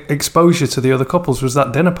exposure to the other couples was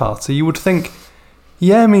that dinner party, you would think,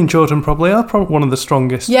 yeah, me and Jordan probably are one of the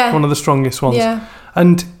strongest ones. Yeah.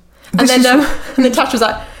 And then Tasha was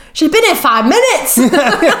like, she's been here 5 minutes.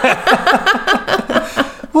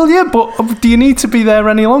 Well, yeah, but do you need to be there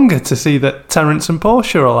any longer to see that Terence and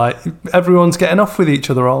Portia are like, everyone's getting off with each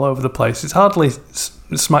other all over the place? It's hardly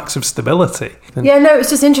smacks of stability. Yeah, no, it was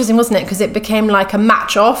just interesting, wasn't it? Because it became like a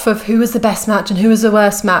match off of who was the best match and who was the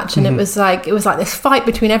worst match. And it was like this fight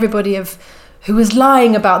between everybody of who was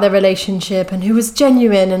lying about their relationship and who was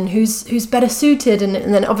genuine and who's better suited. And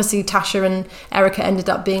then obviously Tasha and Erica ended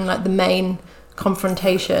up being like the main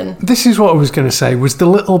confrontation. This is what I was going to say, was the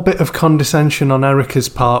little bit of condescension on Erica's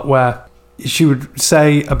part where she would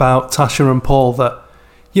say about Tasha and Paul that,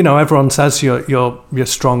 you know, everyone says you're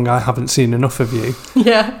strong, I haven't seen enough of you.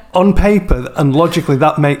 Yeah. On paper and logically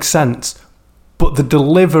that makes sense, but the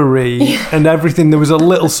delivery and everything, there was a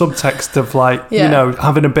little subtext of like, you know,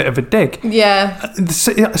 having a bit of a dig. Yeah.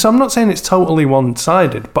 So I'm not saying it's totally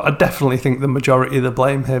one-sided, but I definitely think the majority of the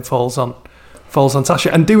blame here falls on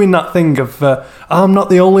Tasha. And doing that thing of, I'm not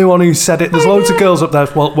the only one who said it, there's loads of girls up there.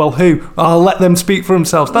 Well, who? I'll let them speak for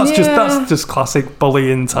themselves. That's just classic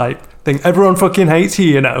bullying type thing. Everyone fucking hates you,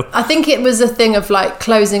 you know. I think it was a thing of like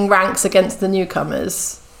closing ranks against the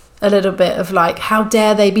newcomers. A little bit of like, how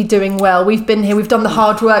dare they be doing well? We've been here, we've done the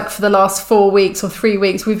hard work for the last 4 weeks or 3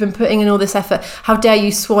 weeks. We've been putting in all this effort. How dare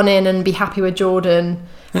you swan in and be happy with Jordan?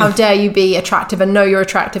 How dare you be attractive and know you're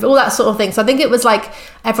attractive? All that sort of thing. So I think it was like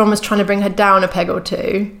everyone was trying to bring her down a peg or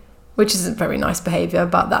two, which isn't very nice behaviour,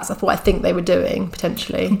 but that's what I think they were doing,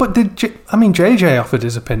 potentially. But JJ offered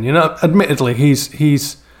his opinion. Admittedly,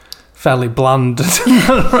 he's fairly bland.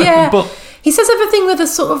 Yeah. But he says everything with a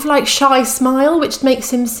sort of like shy smile, which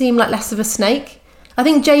makes him seem like less of a snake. I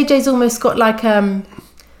think JJ's almost got like,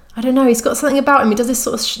 I don't know, he's got something about him. He does this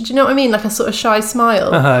sort of, do you know what I mean? Like a sort of shy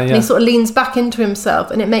smile. Yeah. And he sort of leans back into himself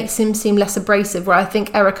and it makes him seem less abrasive, where I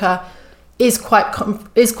think Erica is quite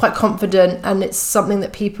confident, and it's something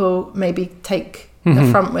that people maybe take the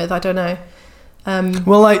front with. I don't know.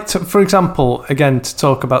 Well, like, for example, again, to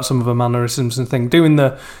talk about some of her mannerisms and thing, doing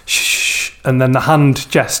the shh and then the hand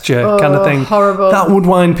gesture kind of thing. Horrible. That would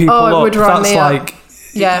wind people up. It would wind me like, up.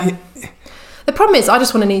 Yeah. The problem is I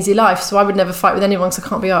just want an easy life, so I would never fight with anyone because I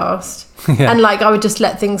can't be arsed. Yeah. And like I would just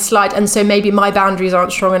let things slide, and so maybe my boundaries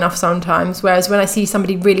aren't strong enough sometimes, whereas when I see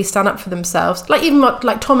somebody really stand up for themselves, like even what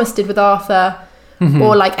like Thomas did with Arthur,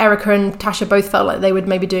 or like Erica and Tasha both felt like they were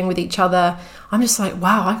maybe doing with each other. I'm just like,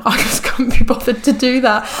 wow, I just couldn't be bothered to do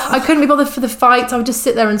that. I couldn't be bothered for the fights. I would just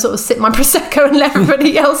sit there and sort of sip my Prosecco and let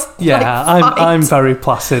everybody else I'm very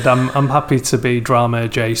placid. I'm happy to be drama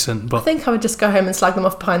adjacent. But I think I would just go home and slag them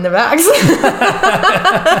off behind their backs.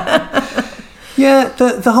 Yeah,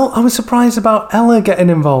 the whole... I was surprised about Ella getting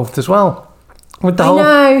involved as well. With the I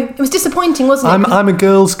know. It was disappointing, wasn't it? I'm a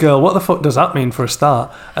girl's girl. What the fuck does that mean for a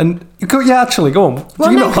start? And, actually, go on. Well,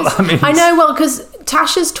 Do you know what that means? I know, well, because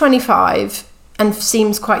Tasha's 25 and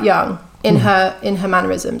seems quite young in her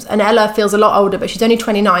mannerisms, and Ella feels a lot older, but she's only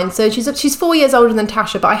 29, so she's 4 years older than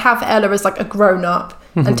Tasha, but I have Ella as like a grown-up,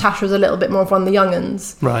 and Tasha was a little bit more of one of the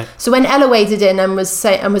young'uns. Right. So when Ella waded in and was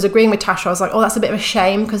agreeing with Tasha, I was like, oh, that's a bit of a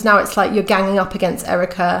shame, because now it's like you're ganging up against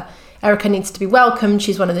Erica. Erica needs to be welcomed.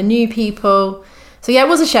 She's one of the new people. So yeah, it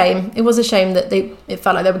was a shame. It was a shame that it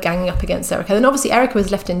felt like they were ganging up against Erica. And obviously Erica was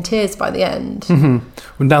left in tears by the end.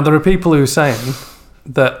 Well, now there are people who are saying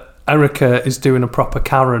that Erica is doing a proper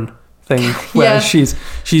Karen thing, where she's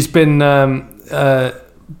been a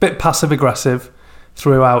bit passive aggressive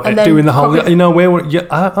throughout it, doing the whole, I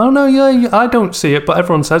don't know, I don't see it, but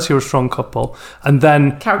everyone says you're a strong couple, and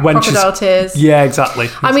then when crocodile tears. Yeah, exactly.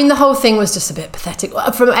 I mean, the whole thing was just a bit pathetic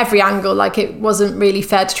from every angle. Like, it wasn't really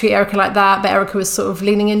fair to treat Erica like that, but Erica was sort of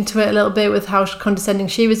leaning into it a little bit with how condescending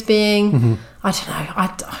she was being. I don't know,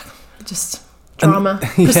 I just drama.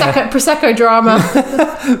 Prosecco drama.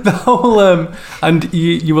 The whole and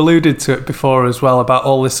you alluded to it before as well, about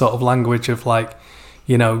all this sort of language of like,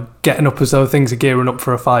 getting up as though things are gearing up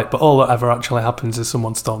for a fight, but all that ever actually happens is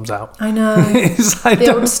someone storms out. I know. It's like,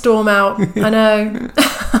 the old storm out. I know.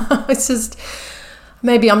 It's just,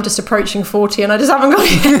 maybe I'm just approaching 40 and I just haven't got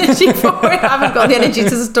the energy for it. I haven't got the energy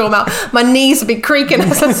to storm out. My knees would be creaking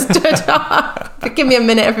as I stood up. But give me a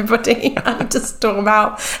minute, everybody. I need to storm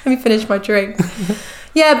out. Let me finish my drink.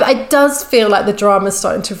 Yeah, but it does feel like the drama's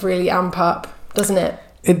starting to really amp up, doesn't it?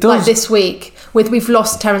 It does. Like this week, we've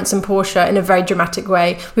lost Terence and Portia in a very dramatic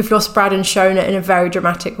way. We've lost Brad and Shona in a very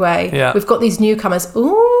dramatic way. Yeah. We've got these newcomers.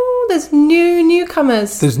 Ooh, there's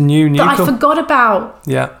newcomers. There's newcomers that I forgot about.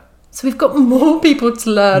 Yeah. So we've got more people to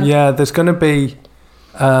learn. Yeah, there's going to be...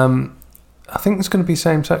 I think there's going to be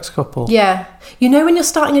same-sex couple. Yeah. When you're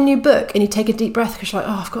starting a new book and you take a deep breath because you're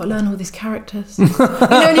like, oh, I've got to learn all these characters. And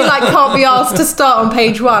you like can't be asked to start on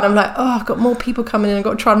page 1. I'm like, oh, I've got more people coming in. I've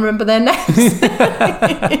got to try and remember their names.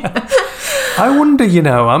 I wonder,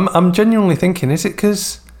 I'm genuinely thinking, is it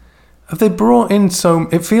because have they brought in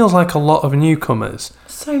it feels like a lot of newcomers.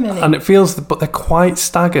 So many. And it feels, but they're quite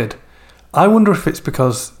staggered. I wonder if it's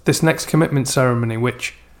because this next commitment ceremony,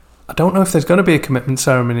 which I don't know if there's going to be a commitment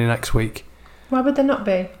ceremony next week. Why would there not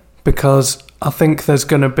be? Because I think there's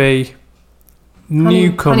going to be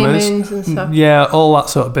newcomers. Honeymoons and stuff. Yeah, all that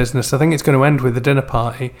sort of business. I think it's going to end with a dinner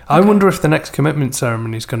party. Okay. I wonder if the next commitment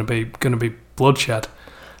ceremony is going to be bloodshed.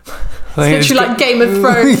 It's literally like Game of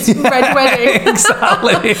Thrones, Red Wedding.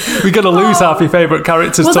 Exactly. We're going to lose half your favourite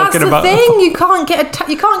characters talking about. Well, that's the thing. You can't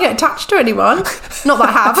get attached to anyone. Not that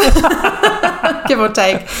I have, give or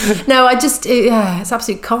take. No, it's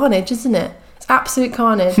absolute carnage, isn't it? It's absolute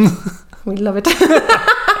carnage. We love it.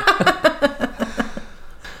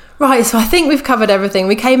 Right, so I think we've covered everything.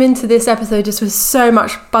 We came into this episode just with so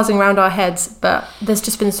much buzzing around our heads, but there's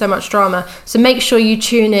just been so much drama. So make sure you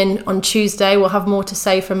tune in on Tuesday. We'll have more to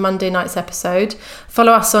say from Monday night's episode.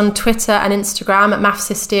 Follow us on Twitter and Instagram at Maths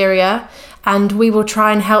Hysteria, and we will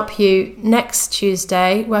try and help you next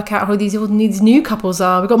Tuesday work out who these new couples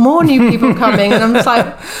are. We've got more new people coming, and I'm just like,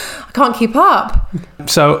 I can't keep up.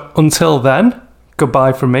 So until then,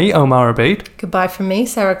 goodbye from me, Omar Abid. Goodbye from me,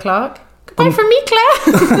 Sarah Clark. Goodbye from me, Claire.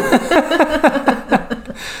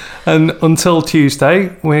 And until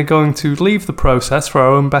Tuesday, we're going to leave the process for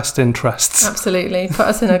our own best interests. Absolutely. Put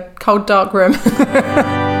us in a cold, dark room.